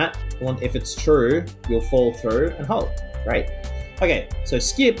done that, if it's true, you'll fall through and hold. Great. Okay, so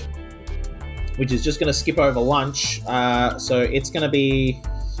skip, which is just going to skip over lunch. So it's going to be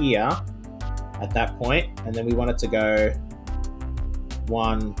here at that point, and then we want it to go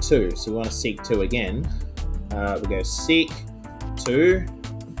 1, 2. So we want to seek 2 again. We go seek 2,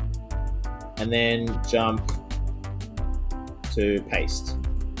 and then jump to paste.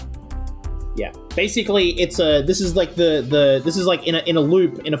 Yeah, basically it's a. This is like this is like in a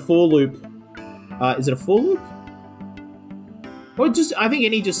loop, in a for loop. Is it a for loop? Or just I think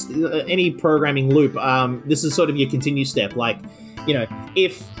any programming loop. This is sort of your continue step. Like, you know,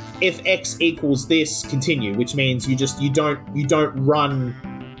 if x equals this, continue, which means you don't run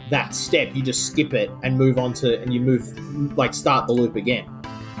that step. You just skip it and move on to, and you move, like, start the loop again.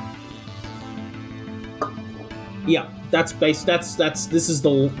 Yeah, this is the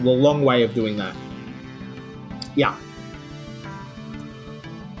long way of doing that. Yeah.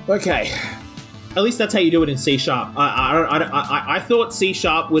 Okay. At least that's how you do it in C#. I thought C#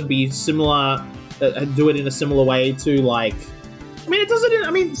 would be similar, do it in a similar way to, like, I mean, it does it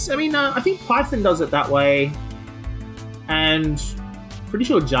in, I think Python does it that way, and pretty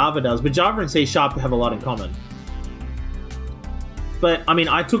sure Java does, but Java and C# have a lot in common. But, I mean,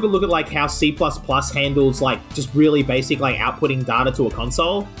 I took a look at, like, how C++ handles, like, just really basic, like, outputting data to a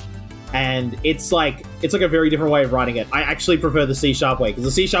console, and it's like a very different way of writing it. I actually prefer the C# way, because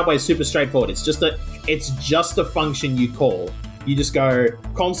the C# way is super straightforward. It's just a function you call. You just go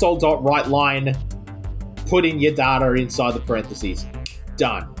console.writeLine, put in your data inside the parentheses.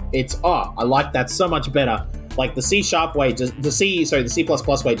 Done. I like that so much better. Like, the C# way, the C++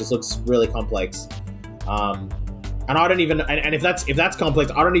 way just looks really complex. And I don't even, and if that's complex,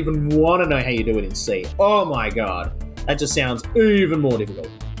 I don't even want to know how you do it in C. Oh my god. That just sounds even more difficult.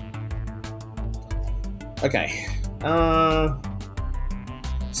 Okay.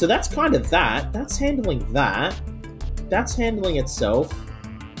 So that's kind of that. That's handling that. That's handling itself.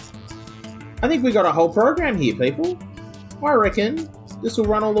 I think we got a whole program here, people. I reckon this will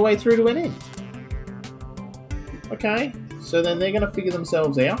run all the way through to an end. Okay. So then they're going to figure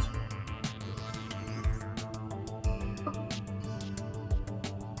themselves out.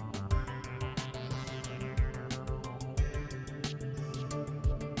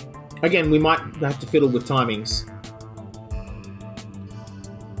 Again, we might have to fiddle with timings.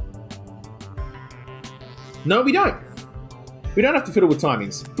 No, we don't. We don't have to fiddle with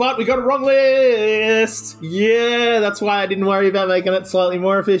timings. But we got a wrong list! Yeah, that's why I didn't worry about making it slightly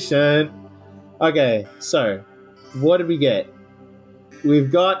more efficient. Okay, so, what did we get?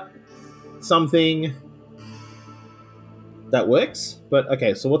 We've got something that works, but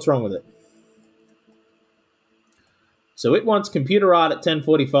okay, so what's wrong with it? So it wants computer art at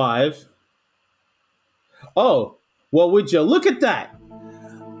 10:45. Oh, well, would you look at that?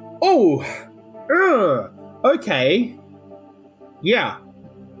 Oh, okay. Yeah.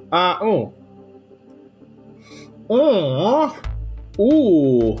 Oh.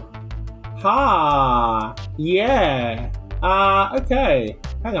 Ooh. Ha. Yeah. Okay.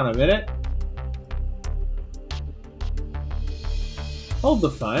 Hang on a minute. Hold the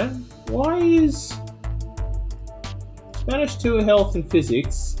phone. Why is Spanish 2 Health and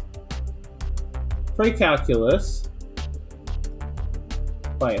Physics, Pre-Calculus.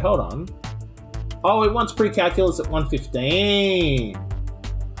 Wait, hold on. Oh, it wants Pre-Calculus at 1:15.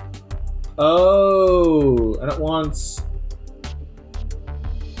 Oh, and it wants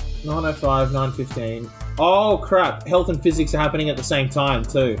 9:05, 9:15. Oh, crap. Health and Physics are happening at the same time,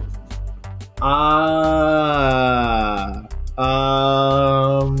 too.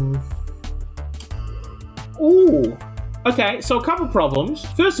 Ooh. Okay, so a couple problems.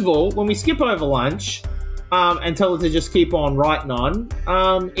 First of all, when we skip over lunch and tell it to just keep on writing on,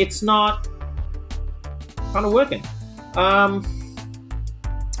 it's not kind of working.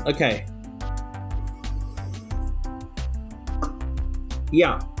 Okay.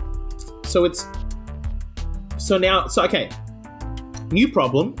 Yeah. So it's... So now... So, okay. New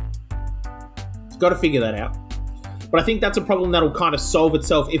problem. Got to figure that out. But I think that's a problem that'll kind of solve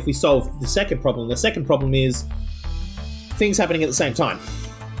itself if we solve the second problem. The second problem is things happening at the same time.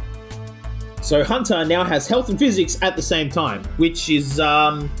 So Hunter now has health and physics at the same time, which is,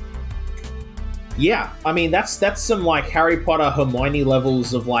 yeah, I mean, that's some, like, Harry Potter Hermione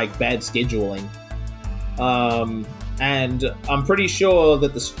levels of, like, bad scheduling. And I'm pretty sure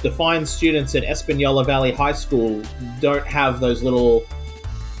that the fine students at Espanola Valley High School don't have those little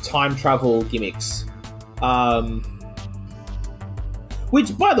time travel gimmicks.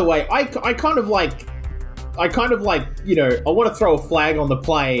 Which, by the way, I kind of like, you know, I want to throw a flag on the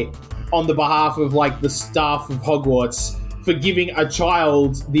play on the behalf of, like, the staff of Hogwarts for giving a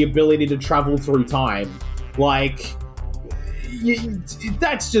child the ability to travel through time. Like,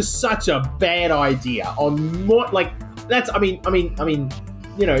 that's just such a bad idea. On more, like, that's, I mean,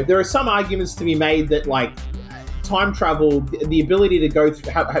 you know, there are some arguments to be made that, like, time travel, the ability to go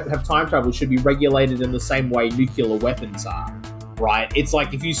through, have time travel should be regulated in the same way nuclear weapons are, right? It's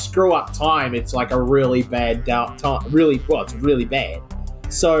like, if you screw up time, it's like a really bad time, it's really bad.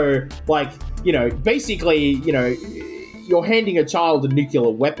 So, like, you know, basically, you know, you're handing a child a nuclear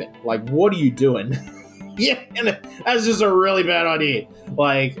weapon. Like, what are you doing? Yeah, that's just a really bad idea.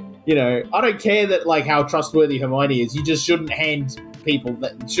 Like, you know, I don't care that, like, how trustworthy Hermione is. You just shouldn't hand people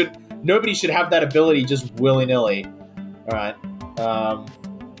that nobody should have that ability just willy-nilly. All right.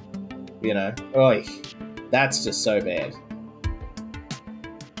 You know, oy, that's just so bad.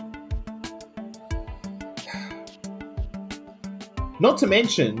 Not to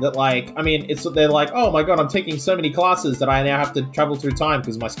mention that, like, I mean, they're like, oh my god, I'm taking so many classes that I now have to travel through time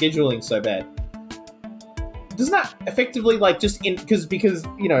because my scheduling's so bad. Doesn't that effectively, like, just because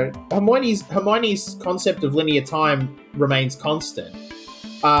you know, Hermione's concept of linear time remains constant,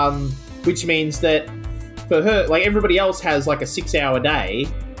 which means that for her, like, everybody else has like a 6-hour day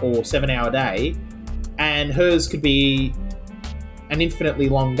or 7-hour day, and hers could be an infinitely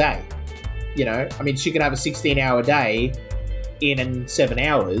long day. You know, I mean, she could have a 16-hour day in 7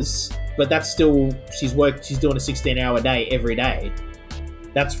 hours, but that's still, she's doing a 16-hour day every day.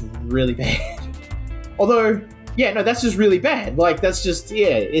 That's really bad. Although, yeah, no, that's just really bad. Like, that's just,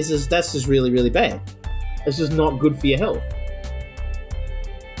 yeah, that's just really, really bad. It's just not good for your health.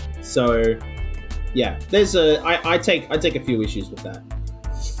 So, yeah, there's I take a few issues with that.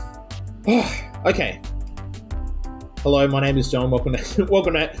 Okay. Hello, my name is John. Welcome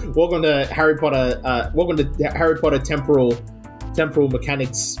to Harry Potter. Welcome to Harry Potter Temporal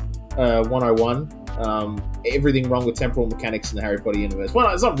Mechanics 101. Everything wrong with temporal mechanics in the Harry Potter universe.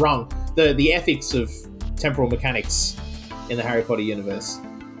 Well, it's not wrong. The ethics of temporal mechanics in the Harry Potter universe.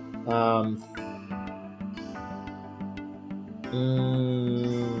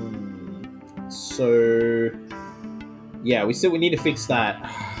 So yeah, we need to fix that.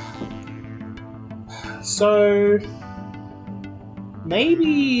 So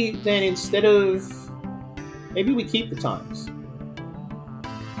maybe then maybe we keep the times.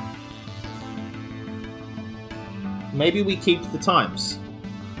 Maybe we keep the times.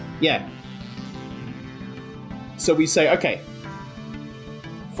 Yeah. So we say, okay,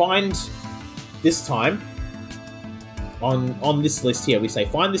 find this time on this list here. We say,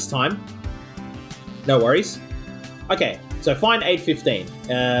 find this time. No worries. Okay, so find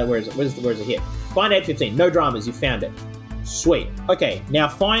 8:15. Where is it? Where is it here? Find 8:15. No dramas. You found it. Sweet. Okay, now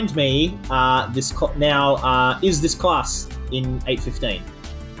find me is this class in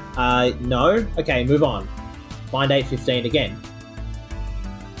 8:15? No. Okay, move on. Find 8:15 again.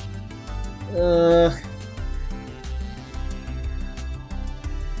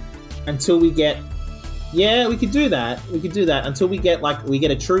 Until we get... Yeah, we could do that. We could do that until we get, like, we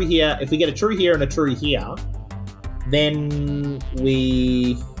get a true here. If we get a true here and a true here, then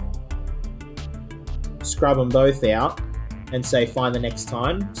we scrub them both out and say find the next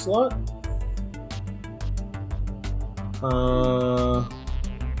time slot.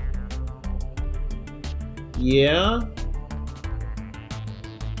 Yeah.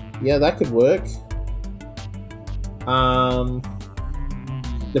 Yeah, that could work.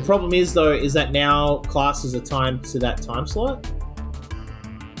 The problem is, though, is that now classes are timed to that time slot.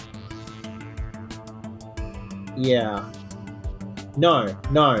 Yeah. No,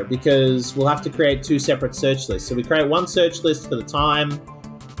 because we'll have to create two separate search lists. So we create one search list for the time,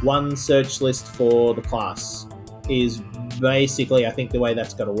 one search list for the class. Is basically, I think, the way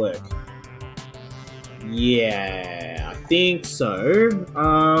that's got to work. Yeah, I think so.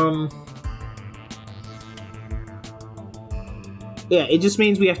 Yeah, it just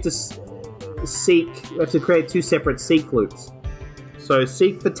means we have to create two separate seek loops. So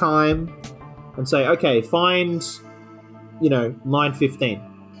seek for time and say, okay, find, 9:15.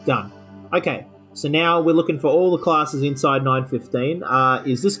 Done. Okay, so now we're looking for all the classes inside 9:15.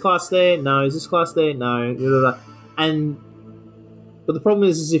 Is this class there? No. Is this class there? No. But the problem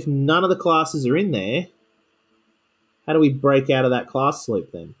is if none of the classes are in there, how do we break out of that class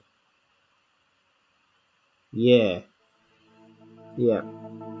loop then? Yeah.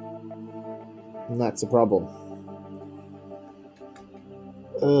 And that's a problem.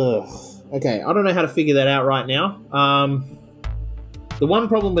 Ugh. Okay, I don't know how to figure that out right now. The one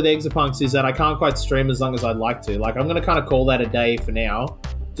problem with Exapunks is that I can't quite stream as long as I'd like to. Like, I'm going to kind of call that a day for now,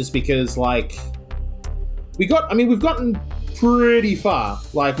 just because, like, we've gotten pretty far.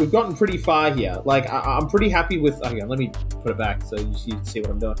 Like, we've gotten pretty far here. Like, I'm pretty happy with... Okay, let me put it back so you can see what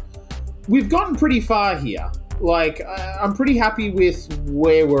I'm doing. We've gotten pretty far here. Like, I'm pretty happy with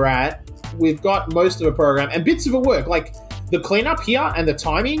where we're at. We've got most of a program, and bits of it work. Like, the cleanup here and the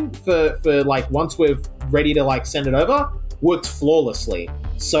timing for like, once we're ready to, like, send it over, worked flawlessly.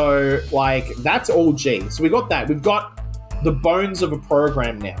 So, like, that's all G. So we got that. We've got the bones of a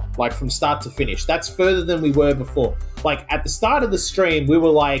program now, like, from start to finish. That's further than we were before. Like, at the start of the stream, we were,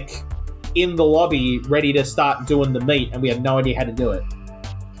 like, in the lobby ready to start doing the meat, and we had no idea how to do it.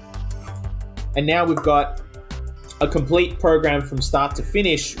 And now we've got a complete program from start to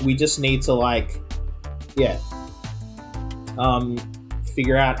finish. We just need to, like, yeah,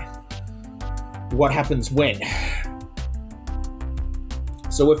 figure out what happens when.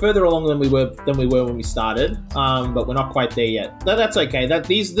 So we're further along than we were when we started, but we're not quite there yet. No, that's okay.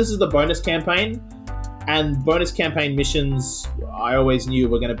 This is the bonus campaign, and bonus campaign missions, I always knew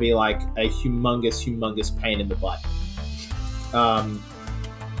were going to be like a humongous pain in the butt.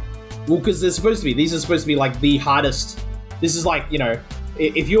 Well, because these are supposed to be like the hardest. This is like, you know,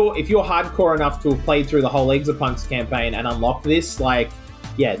 if you're hardcore enough to have played through the whole Exapunks campaign and unlock this, like,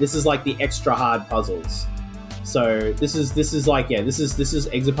 yeah, this is like the extra hard puzzles. So this is like, yeah, this is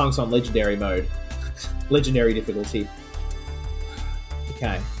Exapunks on legendary mode, legendary difficulty.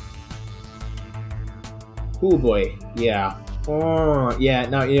 Okay. Oh boy, yeah. Oh yeah,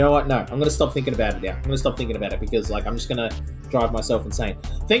 no, you know what? No, I'm gonna stop thinking about it now. I'm gonna stop thinking about it because, like, I'm just gonna drive myself insane.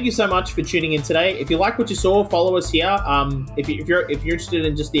 Thank you so much for tuning in today. If you like what you saw, follow us here. If you're interested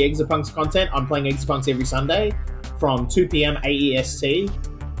in just the Exapunks content, I'm playing Exapunks every Sunday from 2 p.m. AEST.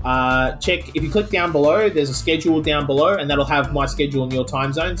 Check, if you click down below, there's a schedule down below, and that'll have my schedule in your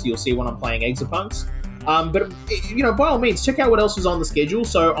time zone, so you'll see when I'm playing Exapunks. But, you know, by all means, check out what else is on the schedule.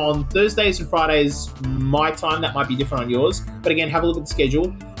 So on Thursdays and Fridays, my time, that might be different on yours. But again, have a look at the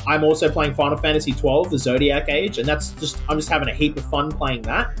schedule. I'm also playing Final Fantasy XII, the Zodiac Age, and I'm just having a heap of fun playing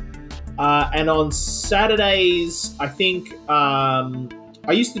that. And on Saturdays, I think,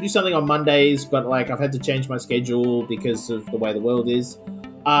 I used to do something on Mondays, but, like, I've had to change my schedule because of the way the world is.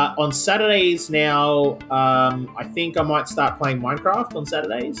 On Saturdays now, I think I might start playing Minecraft on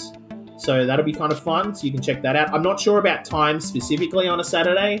Saturdays. So that'll be kind of fun, so you can check that out. I'm not sure about time specifically on a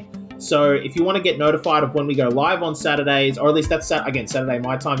Saturday, so if you want to get notified of when we go live on Saturdays, or at least that's, again, Saturday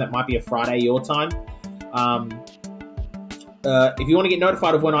my time, that might be a Friday your time. If you want to get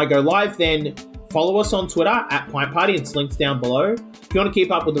notified of when I go live, then follow us on Twitter at Pint Party. It's linked down below. If you want to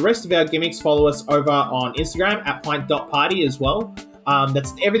keep up with the rest of our gimmicks, follow us over on Instagram at pint.party as well.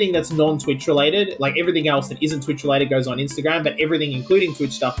 That's everything that's non-Twitch related. Like, everything else that isn't Twitch related goes on Instagram, but everything including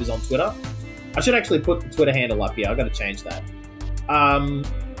Twitch stuff is on Twitter. I should actually put the Twitter handle up here. I've got to change that.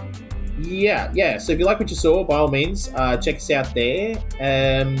 Yeah. So if you like what you saw, by all means, check us out there.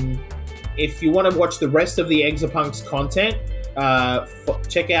 If you want to watch the rest of the Exapunks content,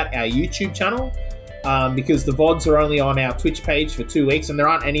 check out our YouTube channel, because the VODs are only on our Twitch page for 2 weeks, and there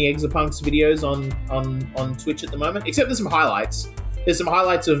aren't any Exapunks videos on Twitch at the moment, except there's some highlights. There's some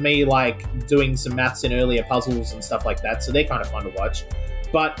highlights of me, like, doing some maths and earlier puzzles and stuff like that, so they're kind of fun to watch.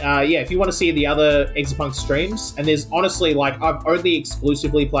 But, yeah, if you want to see the other Exapunks streams, and there's honestly, like, I've only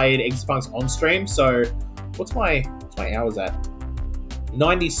exclusively played Exapunks on stream, so what's my hours at?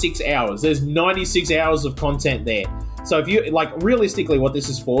 96 hours. There's 96 hours of content there. So if you, like, realistically what this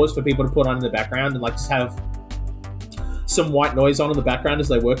is for people to put on in the background and, like, just have some white noise on in the background as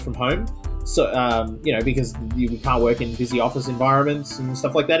they work from home. So, you know, because we can't work in busy office environments and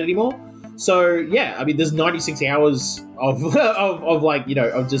stuff like that anymore. So, yeah, I mean, there's 96 hours of like, you know,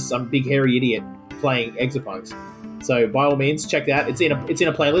 of just some big hairy idiot playing Exapunks. So, by all means, check that. It's in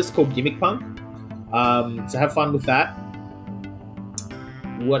a playlist called Gimmickpunk. So have fun with that.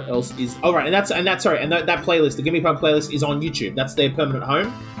 What else is... Oh, right, and that playlist, the Gimmickpunk playlist, is on YouTube. That's their permanent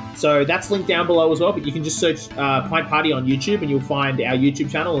home. So that's linked down below as well, but you can just search Pint Party on YouTube and you'll find our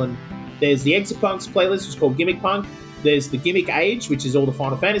YouTube channel, and there's the Exapunks playlist, which is called Gimmickpunk. There's the Gimmick Age, which is all the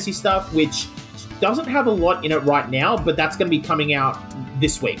Final Fantasy stuff, which doesn't have a lot in it right now, but that's going to be coming out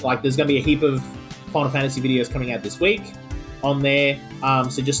this week. Like, there's going to be a heap of Final Fantasy videos coming out this week on there,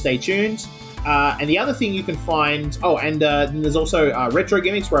 so just stay tuned. And the other thing you can find... Oh, and there's also Retro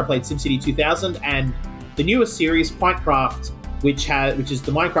Gimmicks, where I played SimCity 2000, and the newest series, Pintcraft, which is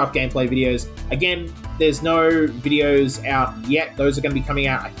the Minecraft gameplay videos. Again, there's no videos out yet. Those are going to be coming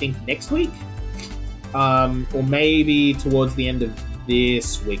out, I think, next week, or maybe towards the end of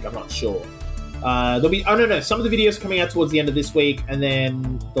this week. I'm not sure. There'll be, oh no, some of the videos coming out towards the end of this week, and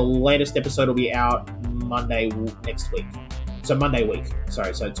then the latest episode will be out Monday next week. So Monday week.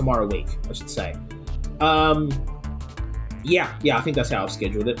 Sorry, so tomorrow week, I should say. Yeah, I think that's how I've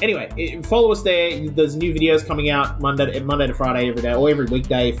scheduled it. Anyway, follow us there. There's new videos coming out Monday to Friday every day, or every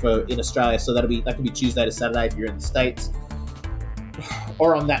weekday in Australia. So that can be Tuesday to Saturday if you're in the States,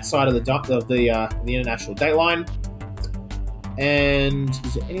 or on that side of the international date line. And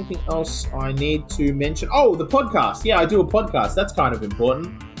is there anything else I need to mention? Oh, the podcast. Yeah, I do a podcast. That's kind of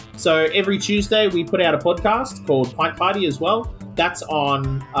important. So every Tuesday we put out a podcast called Pint Party as well. That's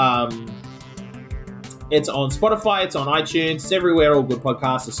on it's on Spotify, it's on iTunes, it's everywhere all good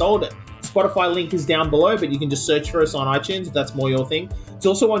podcasts are sold. Spotify link is down below, but you can just search for us on iTunes if that's more your thing. It's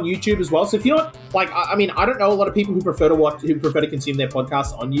also on YouTube as well. So if you're not I don't know a lot of people who prefer to consume their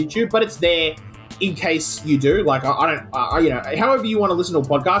podcasts on YouTube, but it's there in case you do. However you want to listen to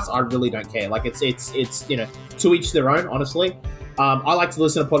a podcast, I really don't care. It's to each their own, honestly. I like to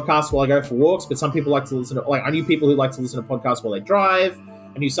listen to podcasts while I go for walks, but some people like to listen to, I knew people who like to listen to podcasts while they drive.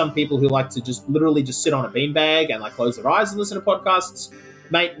 I knew some people who like to just literally just sit on a beanbag and close their eyes and listen to podcasts.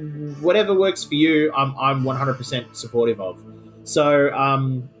 Mate, whatever works for you, I'm 100% supportive of. So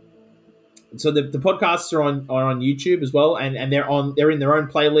the podcasts are on YouTube as well, and they're in their own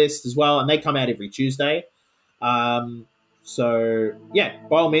playlist as well, and they come out every Tuesday. So yeah,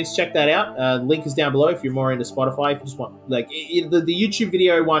 by all means, check that out. Link is down below if you're more into Spotify. If you just want the YouTube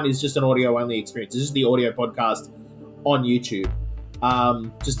video one is just an audio only experience. It's just the audio podcast on YouTube.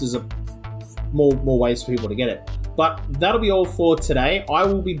 Just as more ways for people to get it. But that'll be all for today. I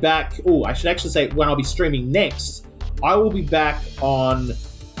will be back. Oh, I should actually say when I'll be streaming next. I will be back on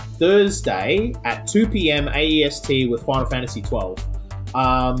Thursday at 2 p.m. AEST with Final Fantasy 12.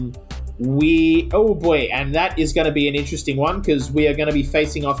 Oh boy, and that is going to be an interesting one because we are going to be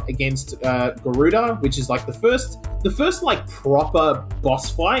facing off against Garuda, which is the first proper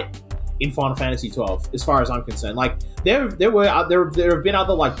boss fight in Final Fantasy 12, as far as I'm concerned. There have been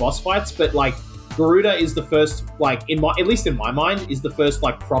other boss fights, but Garuda is the first, at least in my mind, is the first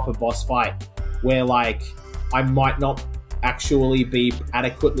proper boss fight where I might not actually be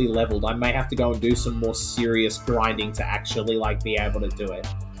adequately leveled. I may have to go and do some more serious grinding to actually be able to do it.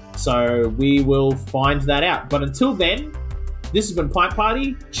 So we will find that out. But until then, this has been Pint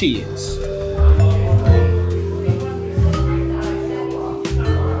Party. Cheers.